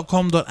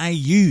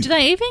whitepages.com.au. Do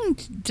they even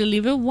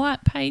deliver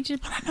white pages?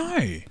 I don't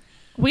know.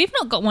 We've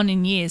not got one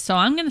in years, so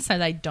I'm going to say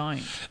they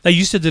don't. They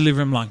used to deliver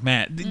them like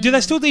mad. Do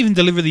they still even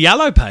deliver the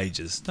yellow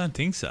pages? Don't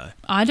think so.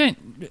 I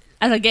don't.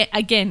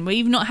 Again,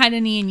 we've not had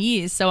any in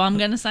years, so I'm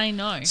going to say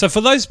no. So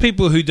for those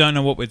people who don't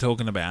know what we're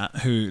talking about,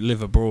 who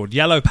live abroad,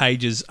 Yellow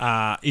Pages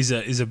is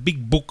a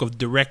big book of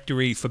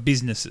directory for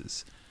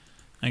businesses.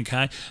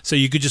 Okay, so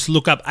you could just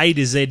look up A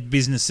to Z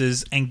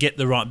businesses and get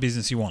the right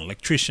business you want.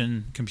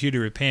 Electrician, computer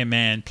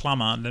repairman,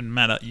 plumber, doesn't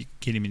matter, you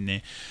get him in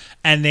there.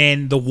 And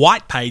then the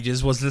White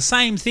Pages was the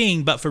same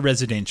thing but for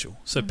residential.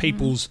 So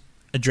people's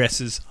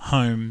addresses,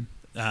 home,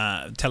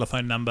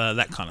 telephone number,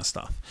 that kind of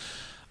stuff.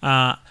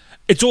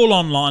 It's all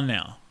online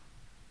now.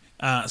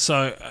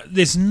 So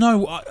there's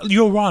no...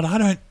 You're right, I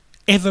don't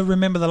ever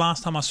remember the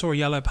last time I saw a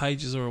Yellow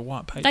Pages or a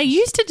White Pages. They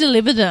used to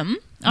deliver them.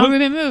 Well,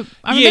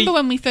 I remember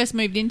when we first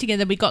moved in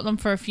together, we got them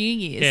for a few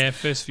years. Yeah,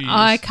 first few years.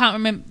 I can't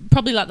remember,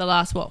 probably like the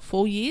last,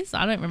 4 years?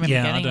 I don't remember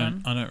getting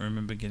one. I don't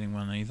remember getting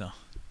one either.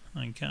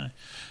 Okay.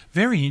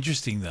 Very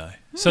interesting, though.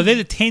 So they're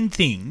the 10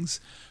 things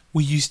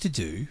we used to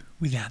do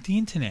without the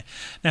internet.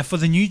 Now, for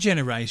the new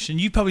generation,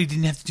 you probably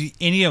didn't have to do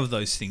any of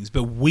those things,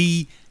 but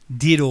we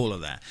did all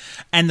of that.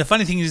 And the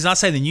funny thing is, I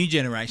say the new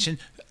generation,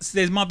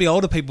 there might be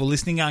older people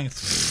listening going...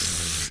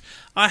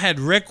 I had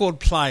record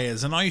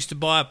players and I used to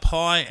buy a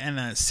pie and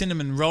a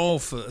cinnamon roll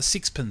for a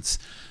sixpence.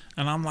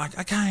 And I'm like,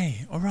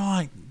 okay, all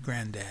right,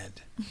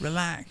 Granddad,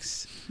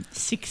 relax.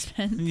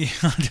 Sixpence. Yeah,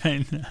 I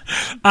don't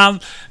know.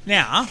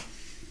 Now,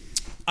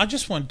 I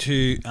just want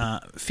to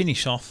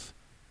finish off,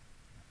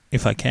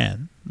 if I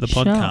can, the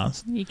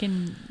podcast. You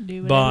can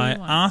do whatever by you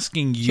want.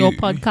 asking you... Your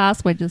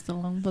podcast, we're just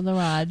along for the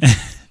ride.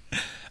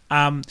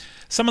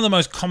 some of the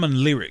most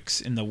common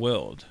lyrics in the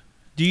world.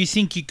 Do you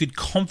think you could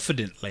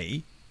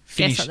confidently...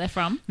 Guess what they're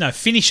from? No,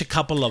 finish a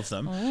couple of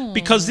them. Oh.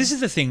 Because this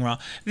is the thing, right?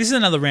 This is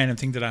another random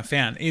thing that I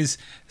found, is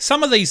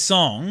some of these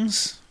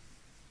songs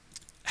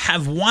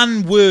have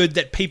one word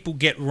that people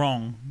get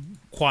wrong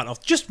quite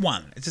often. Just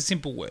one. It's a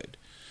simple word.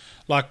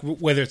 Like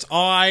whether it's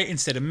I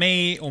instead of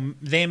me or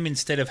them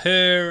instead of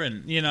her.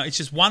 And, it's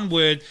just one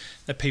word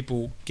that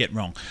people get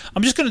wrong.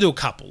 I'm just going to do a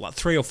couple, like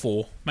 3 or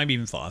 4, maybe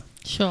even 5.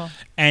 Sure.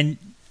 And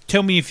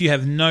tell me if you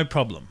have no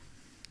problem,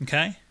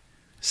 okay?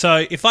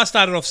 So if I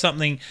started off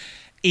something...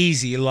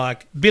 easy,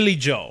 like Billy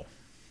Joel.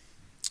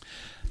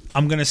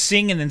 I'm going to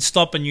sing and then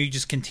stop and you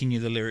just continue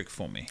the lyric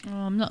for me. Oh,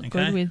 I'm not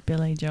good with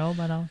Billy Joel,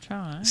 but I'll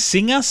try.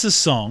 Sing us a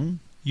song,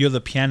 you're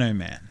the piano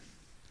man.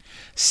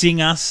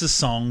 Sing us a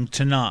song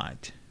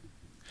tonight.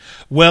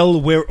 Well,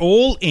 we're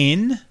all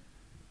in...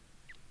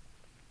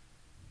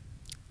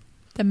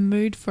 The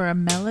mood for a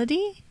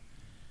melody?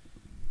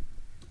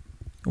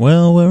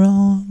 Well, we're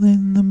all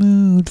in the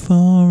mood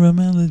for a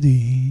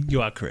melody.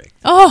 You are correct.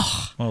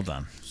 Oh! Well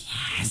done.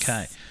 Yes.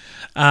 Okay.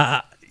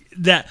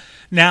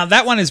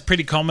 That one is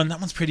pretty common. That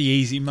one's pretty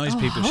easy. Most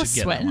people should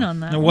get that one.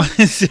 I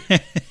was sweating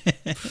on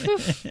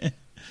that one.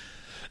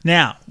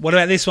 Now, what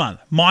about this one?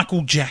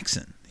 Michael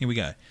Jackson. Here we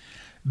go.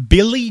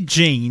 Billie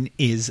Jean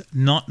is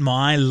not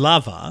my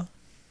lover.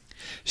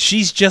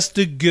 She's just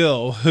a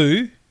girl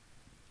who...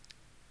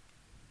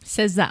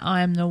 Says that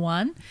I am the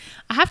one.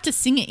 I have to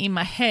sing it in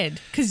my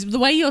head because the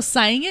way you're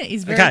saying it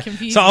is very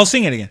confusing. So I'll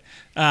sing it again.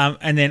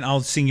 And then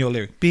I'll sing your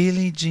lyric.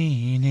 Billie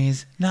Jean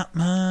is not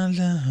my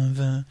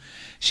lover.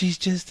 She's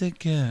just a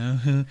girl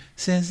who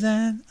says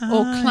that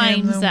or I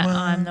claims am the that one.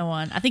 I'm the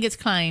one. I think it's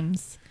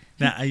claims.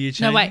 Now, are you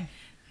changing? No, wait.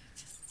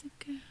 Just a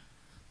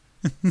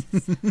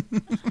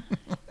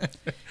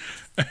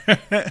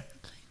girl.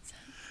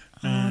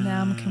 Oh,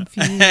 now I'm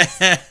confused.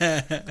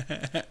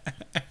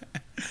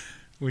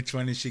 Which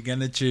one is she going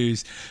to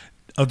choose?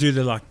 I'll do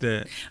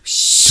the...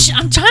 Shh,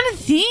 I'm trying to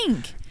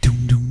think.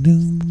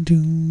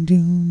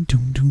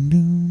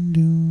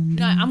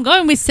 No, I'm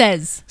going with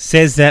says.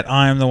 Says that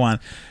I am the one.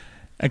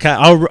 Okay,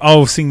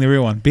 I'll sing the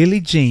real one. Billie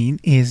Jean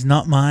is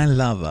not my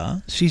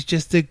lover. She's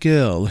just a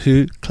girl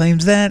who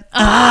claims that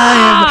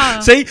I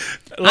am... See?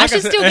 I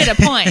should still get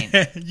a point.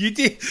 You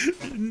did...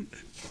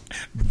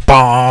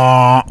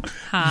 Bah.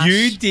 Harsh.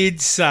 You did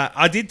say...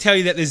 I did tell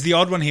you that there's the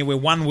odd one here where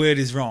one word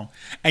is wrong.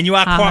 And you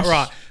are quite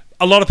right.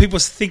 A lot of people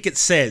think it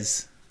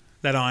says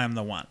that I am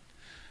the one.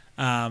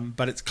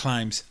 But it's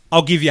claims.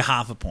 I'll give you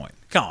half a point.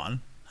 Go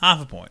on.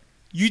 Half a point.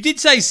 You did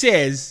say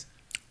says.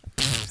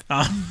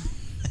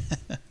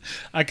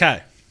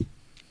 Okay.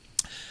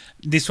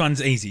 This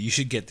one's easy. You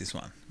should get this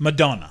one.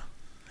 Madonna.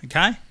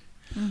 Okay?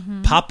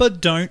 Mm-hmm. Papa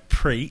don't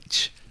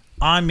preach.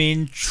 I'm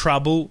in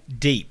trouble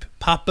deep.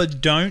 Papa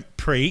don't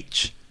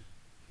preach.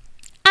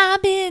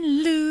 I've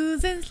been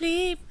losing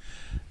sleep.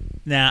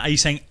 Now, are you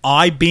saying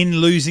I've been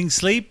losing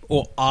sleep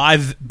or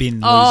I've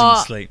been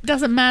losing sleep?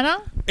 Doesn't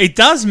matter. It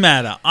does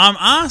matter. I'm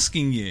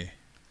asking you.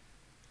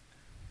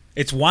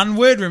 It's one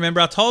word,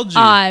 remember I told you.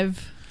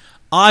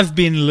 I've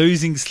been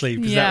losing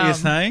sleep. Is that what you're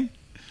saying?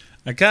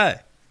 Okay.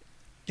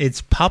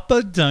 It's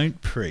Papa don't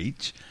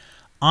preach.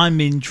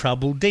 I'm in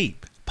trouble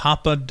deep.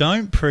 Papa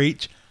don't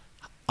preach.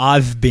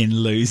 I've been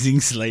losing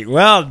sleep.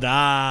 Well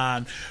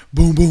done.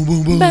 Boom, boom,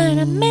 boom, boom. But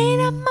I made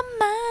up my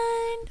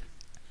mind.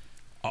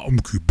 I'm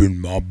keeping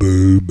my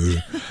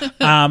baby.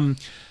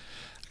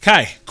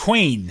 Okay,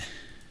 Queen.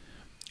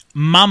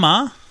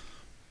 Mama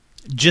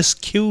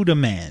just killed a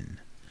man.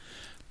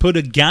 Put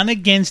a gun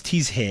against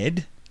his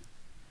head.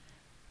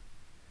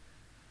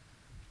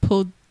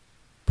 Pulled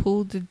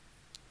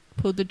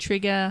the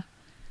trigger.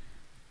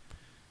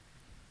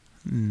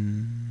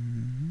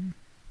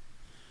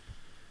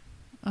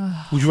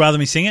 Would you rather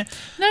me sing it?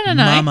 No.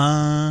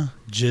 Mama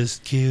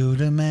just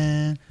killed a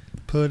man.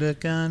 Put a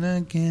gun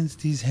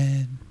against his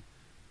head.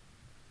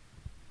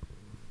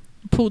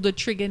 Pulled the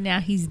trigger. Now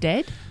he's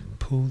dead.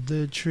 Pull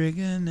the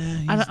trigger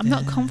now. I'm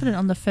not confident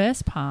on the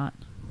first part.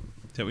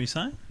 Is that what you're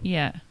saying?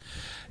 Yeah.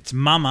 It's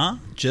Mama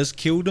just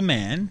killed a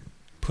man.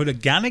 Put a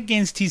gun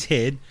against his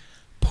head.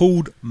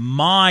 Pulled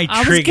my I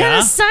was trigger.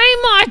 gonna say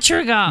my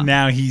trigger.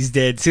 Now he's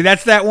dead. See,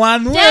 that's that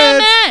one word.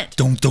 Damn it!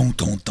 Dun, dun,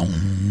 dun,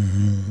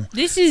 dun.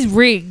 This is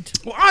rigged.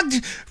 What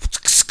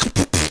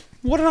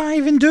did I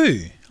even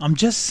do? I'm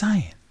just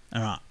saying.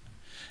 All right.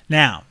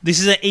 Now, this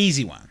is an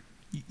easy one.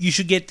 You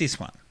should get this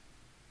one.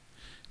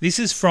 This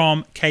is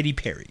from Katy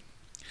Perry.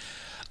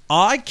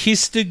 I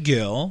kissed a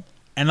girl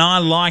and I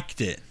liked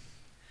it.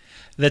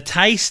 The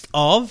taste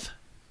of...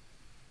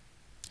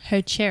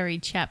 Her cherry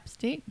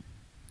chapstick.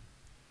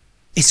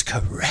 is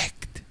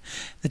correct.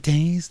 The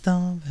taste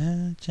of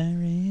her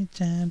cherry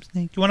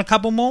chapstick. You want a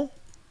couple more?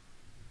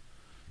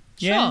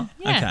 Sure. Yeah.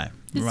 Okay.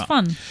 It's right.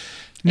 fun. Even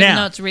Now,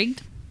 though it's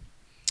rigged.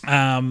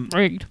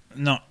 Rigged.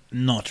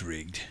 Not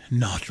rigged.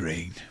 Not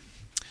rigged.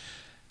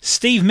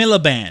 Steve Miller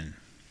Band.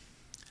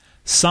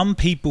 Some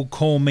people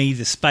call me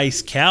the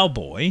space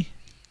cowboy.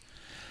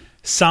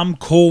 Some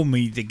call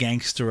me the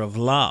gangster of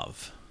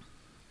love.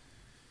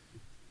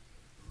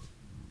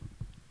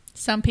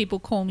 Some people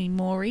call me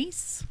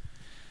Maurice.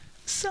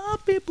 Some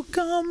people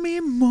call me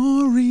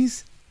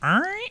Maurice.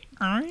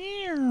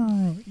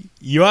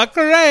 You are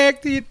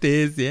correct. It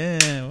is.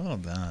 Yeah, well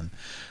done.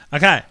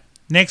 Okay,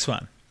 next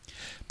one.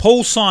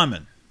 Paul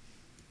Simon.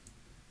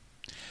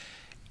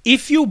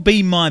 If you'll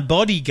be my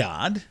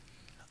bodyguard,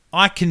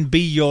 I can be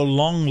your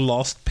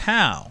long-lost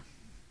pal.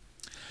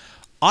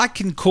 I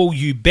can call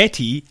you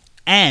Betty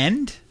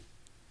and...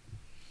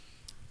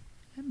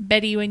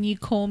 Betty, when you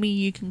call me,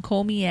 you can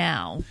call me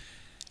Al.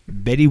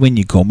 Betty, when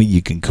you call me,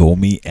 you can call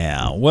me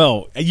Al.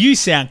 Well, you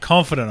sound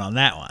confident on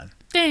that one.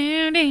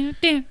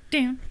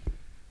 Down.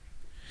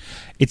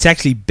 It's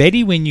actually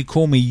Betty, when you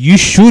call me, you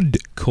should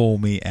call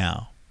me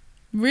Al.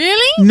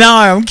 Really? No,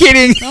 I'm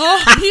kidding.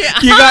 Oh, yeah.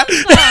 You got-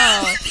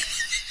 Oh,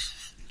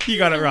 You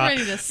got it I'm right.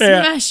 ready to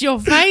smash your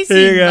face There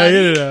you in, go.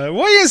 buddy. Yeah.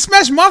 What are you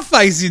smash my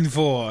face in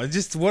for?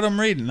 Just what I'm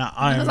reading. No,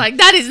 I was like,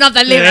 that is not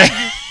the lyric.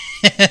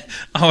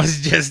 I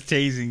was just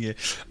teasing you.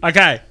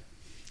 Okay,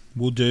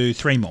 we'll do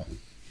 3 more.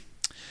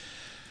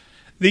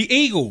 The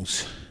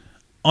Eagles.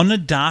 On a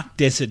dark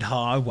desert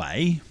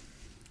highway,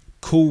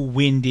 cool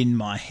wind in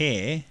my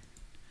hair,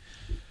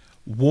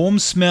 warm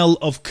smell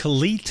of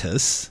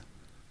colitis.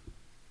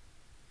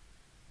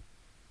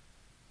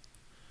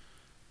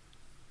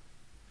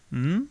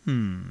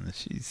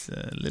 She's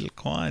a little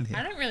quiet here.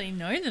 I don't really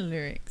know the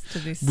lyrics to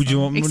this Would you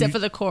song, want me except to- for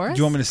the chorus. Do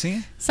you want me to sing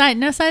it? Say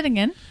it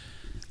again.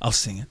 I'll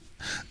sing it.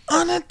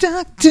 On a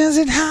dark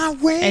desert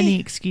highway, Any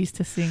excuse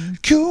to sing.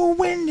 cool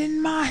wind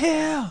in my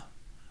hair,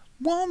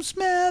 warm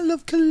smell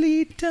of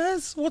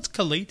colitis. What's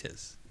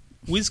colitis?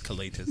 Whiz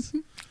colitis.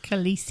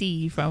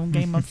 Khaleesi from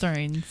Game of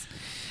Thrones.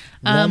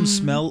 Warm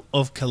smell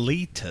of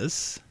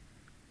colitis.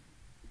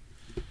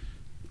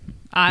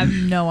 I have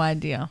no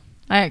idea.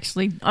 I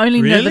actually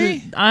only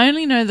Really?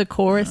 know the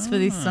chorus for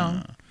this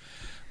song.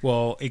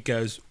 Well, it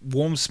goes,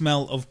 warm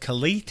smell of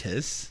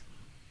colitis.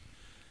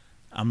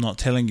 I'm not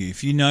telling you.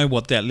 If you know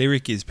what that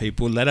lyric is,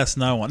 people, let us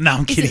know. No,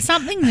 I'm Is kidding. it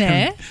something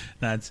there?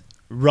 No, it's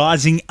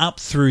rising up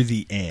through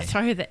the air.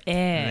 Throw the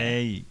air.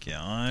 There you go.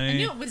 I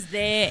knew it was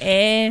there.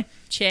 Air,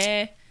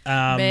 chair,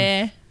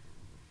 bear,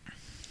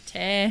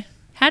 tear.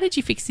 How did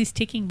you fix this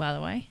ticking, by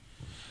the way?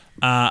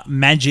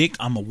 Magic.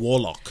 I'm a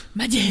warlock.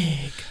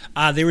 Magic.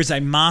 There is a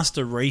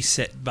master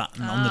reset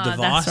button on the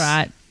device. That's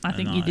right. I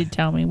think you did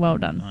tell me. Well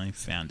done. I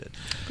found it.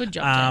 Good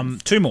job,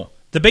 James. 2 more.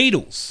 The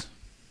Beatles.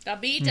 The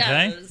Beatles.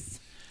 Okay.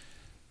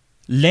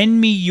 Lend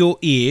me your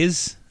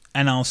ears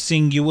and I'll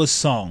sing you a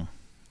song.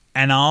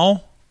 And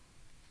I'll...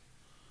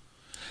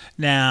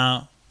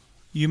 Now,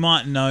 you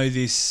might know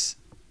this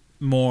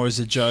more as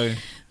a Joe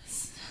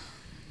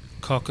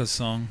Cocker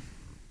song.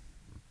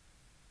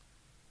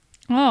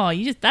 Oh,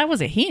 that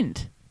was a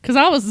hint. Because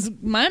I was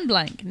mind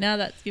blank. Now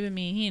that's given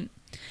me a hint.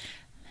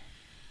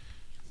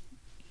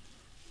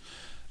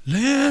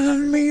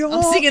 Lend me your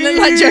I'm singing it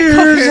like Joe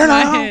Cocker in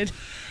my head.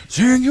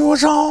 Sing you a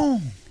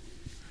song.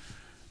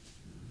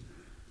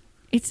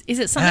 Is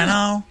it something? And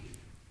I'll...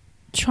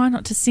 Try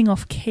not to sing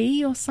off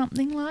key or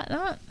something like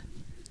that?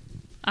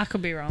 I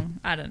could be wrong.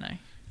 I don't know.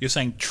 You're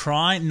saying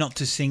try not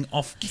to sing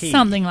off key.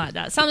 Something like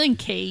that. Something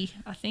key,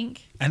 I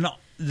think. And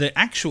the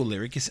actual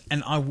lyric is,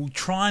 and I will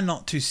try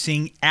not to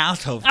sing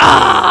out of key.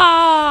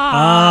 Half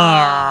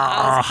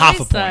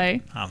a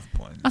point. Half a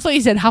point. I thought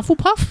you said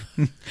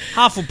Hufflepuff.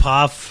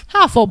 Hufflepuff.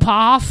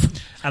 Hufflepuff.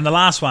 And the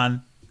last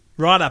one,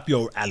 right up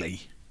your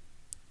alley.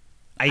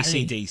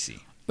 AC/DC.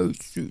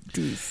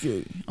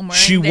 AC/DC. I'm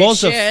wearing She their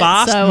was a shirt,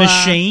 fast so,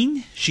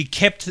 machine. She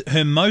kept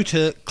her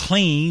motor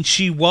clean.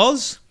 She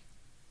was...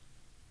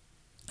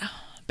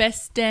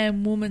 Best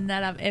damn woman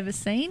that I've ever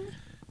seen.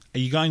 Are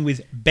you going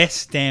with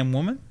best damn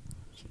woman?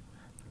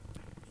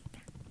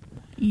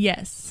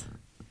 Yes.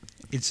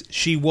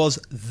 She was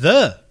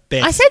the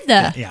best. I said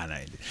the. Yeah, I know.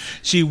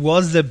 She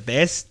was the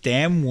best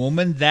damn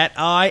woman that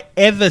I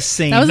ever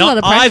seen. That was a lot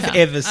of I've pressure.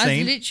 ever I was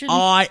seen. literally-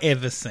 I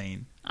ever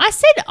seen. I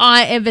said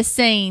I ever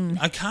seen.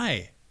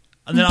 Okay.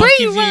 And then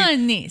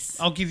Rerun this.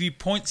 I'll give you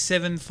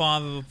 0.75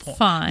 of a point.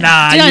 Fine.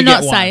 Nah, Did you I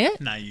not get one. say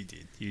it? No, you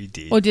did. You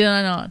did. Or did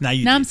I not? No,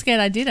 you I'm did. scared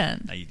I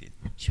didn't. No, you did.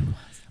 She was.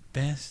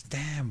 Best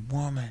damn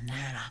woman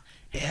that I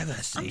ever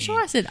seen. I'm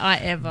sure I said I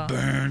ever.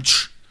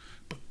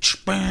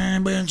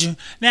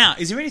 Now,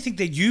 is there anything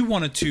that you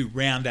wanted to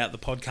round out the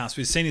podcast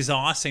with? Seeing as though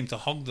I seem to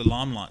hog the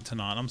limelight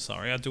tonight. I'm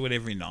sorry. I do it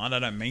every night. I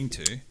don't mean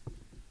to.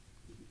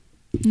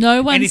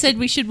 No one Anything- said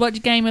we should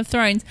watch Game of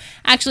Thrones.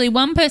 Actually,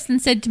 one person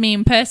said to me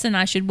in person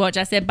I should watch.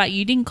 I said, but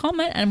you didn't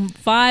comment, and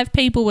 5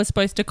 people were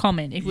supposed to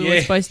comment if we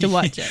were supposed to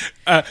watch it.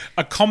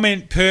 A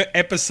comment per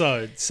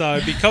episode.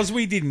 So because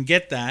we didn't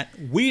get that,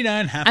 we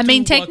don't have to I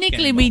mean, watch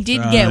technically Game we of did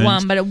get Thrones.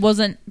 one, but it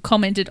wasn't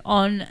commented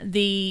on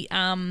the...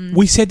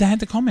 We said they had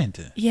to comment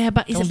it. Yeah,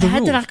 but is That it was the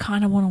bad that I rules.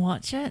 kind of want to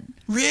watch it?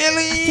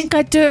 Really? I think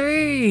I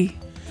do.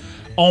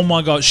 Oh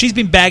my God. She's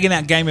been bagging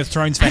out Game of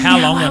Thrones for how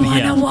now long I on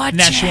here? wanna watch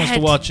Now she wants to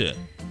it. watch it.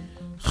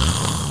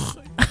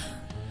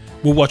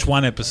 We'll watch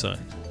one episode.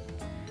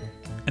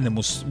 And then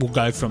we'll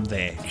go from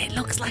there. It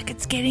looks like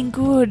it's getting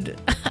good.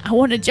 I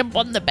want to jump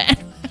on the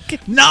bandwagon.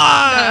 No!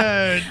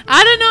 I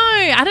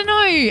don't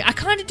know. I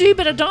kind of do,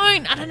 but I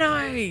don't. I don't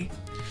know.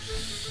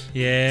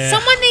 Yeah.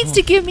 Someone needs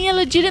to give me a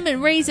legitimate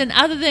reason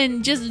other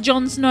than just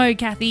Jon Snow,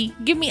 Kathy.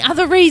 Give me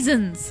other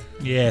reasons.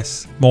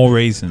 Yes, more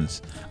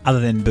reasons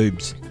other than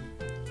boobs.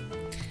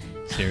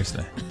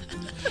 Seriously.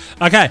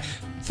 Okay,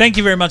 thank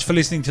you very much for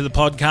listening to the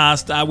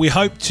podcast. We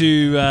hope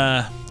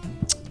to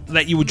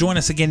that you will join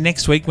us again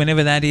next week,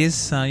 whenever that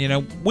is.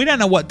 We don't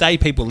know what day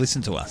people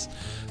listen to us.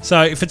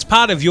 So if it's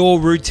part of your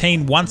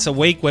routine once a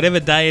week, whatever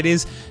day it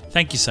is,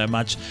 thank you so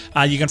much.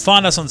 You can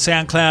find us on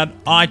SoundCloud,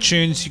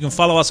 iTunes. You can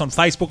follow us on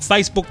Facebook,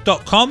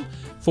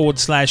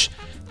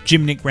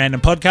 facebook.com/Jim Nick Random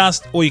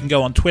Podcast, or you can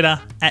go on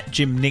Twitter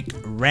 @Jim Nick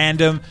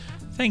Random.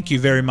 Thank you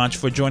very much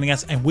for joining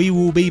us, and we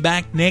will be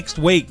back next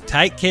week.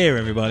 Take care,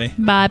 everybody.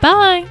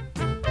 Bye-bye.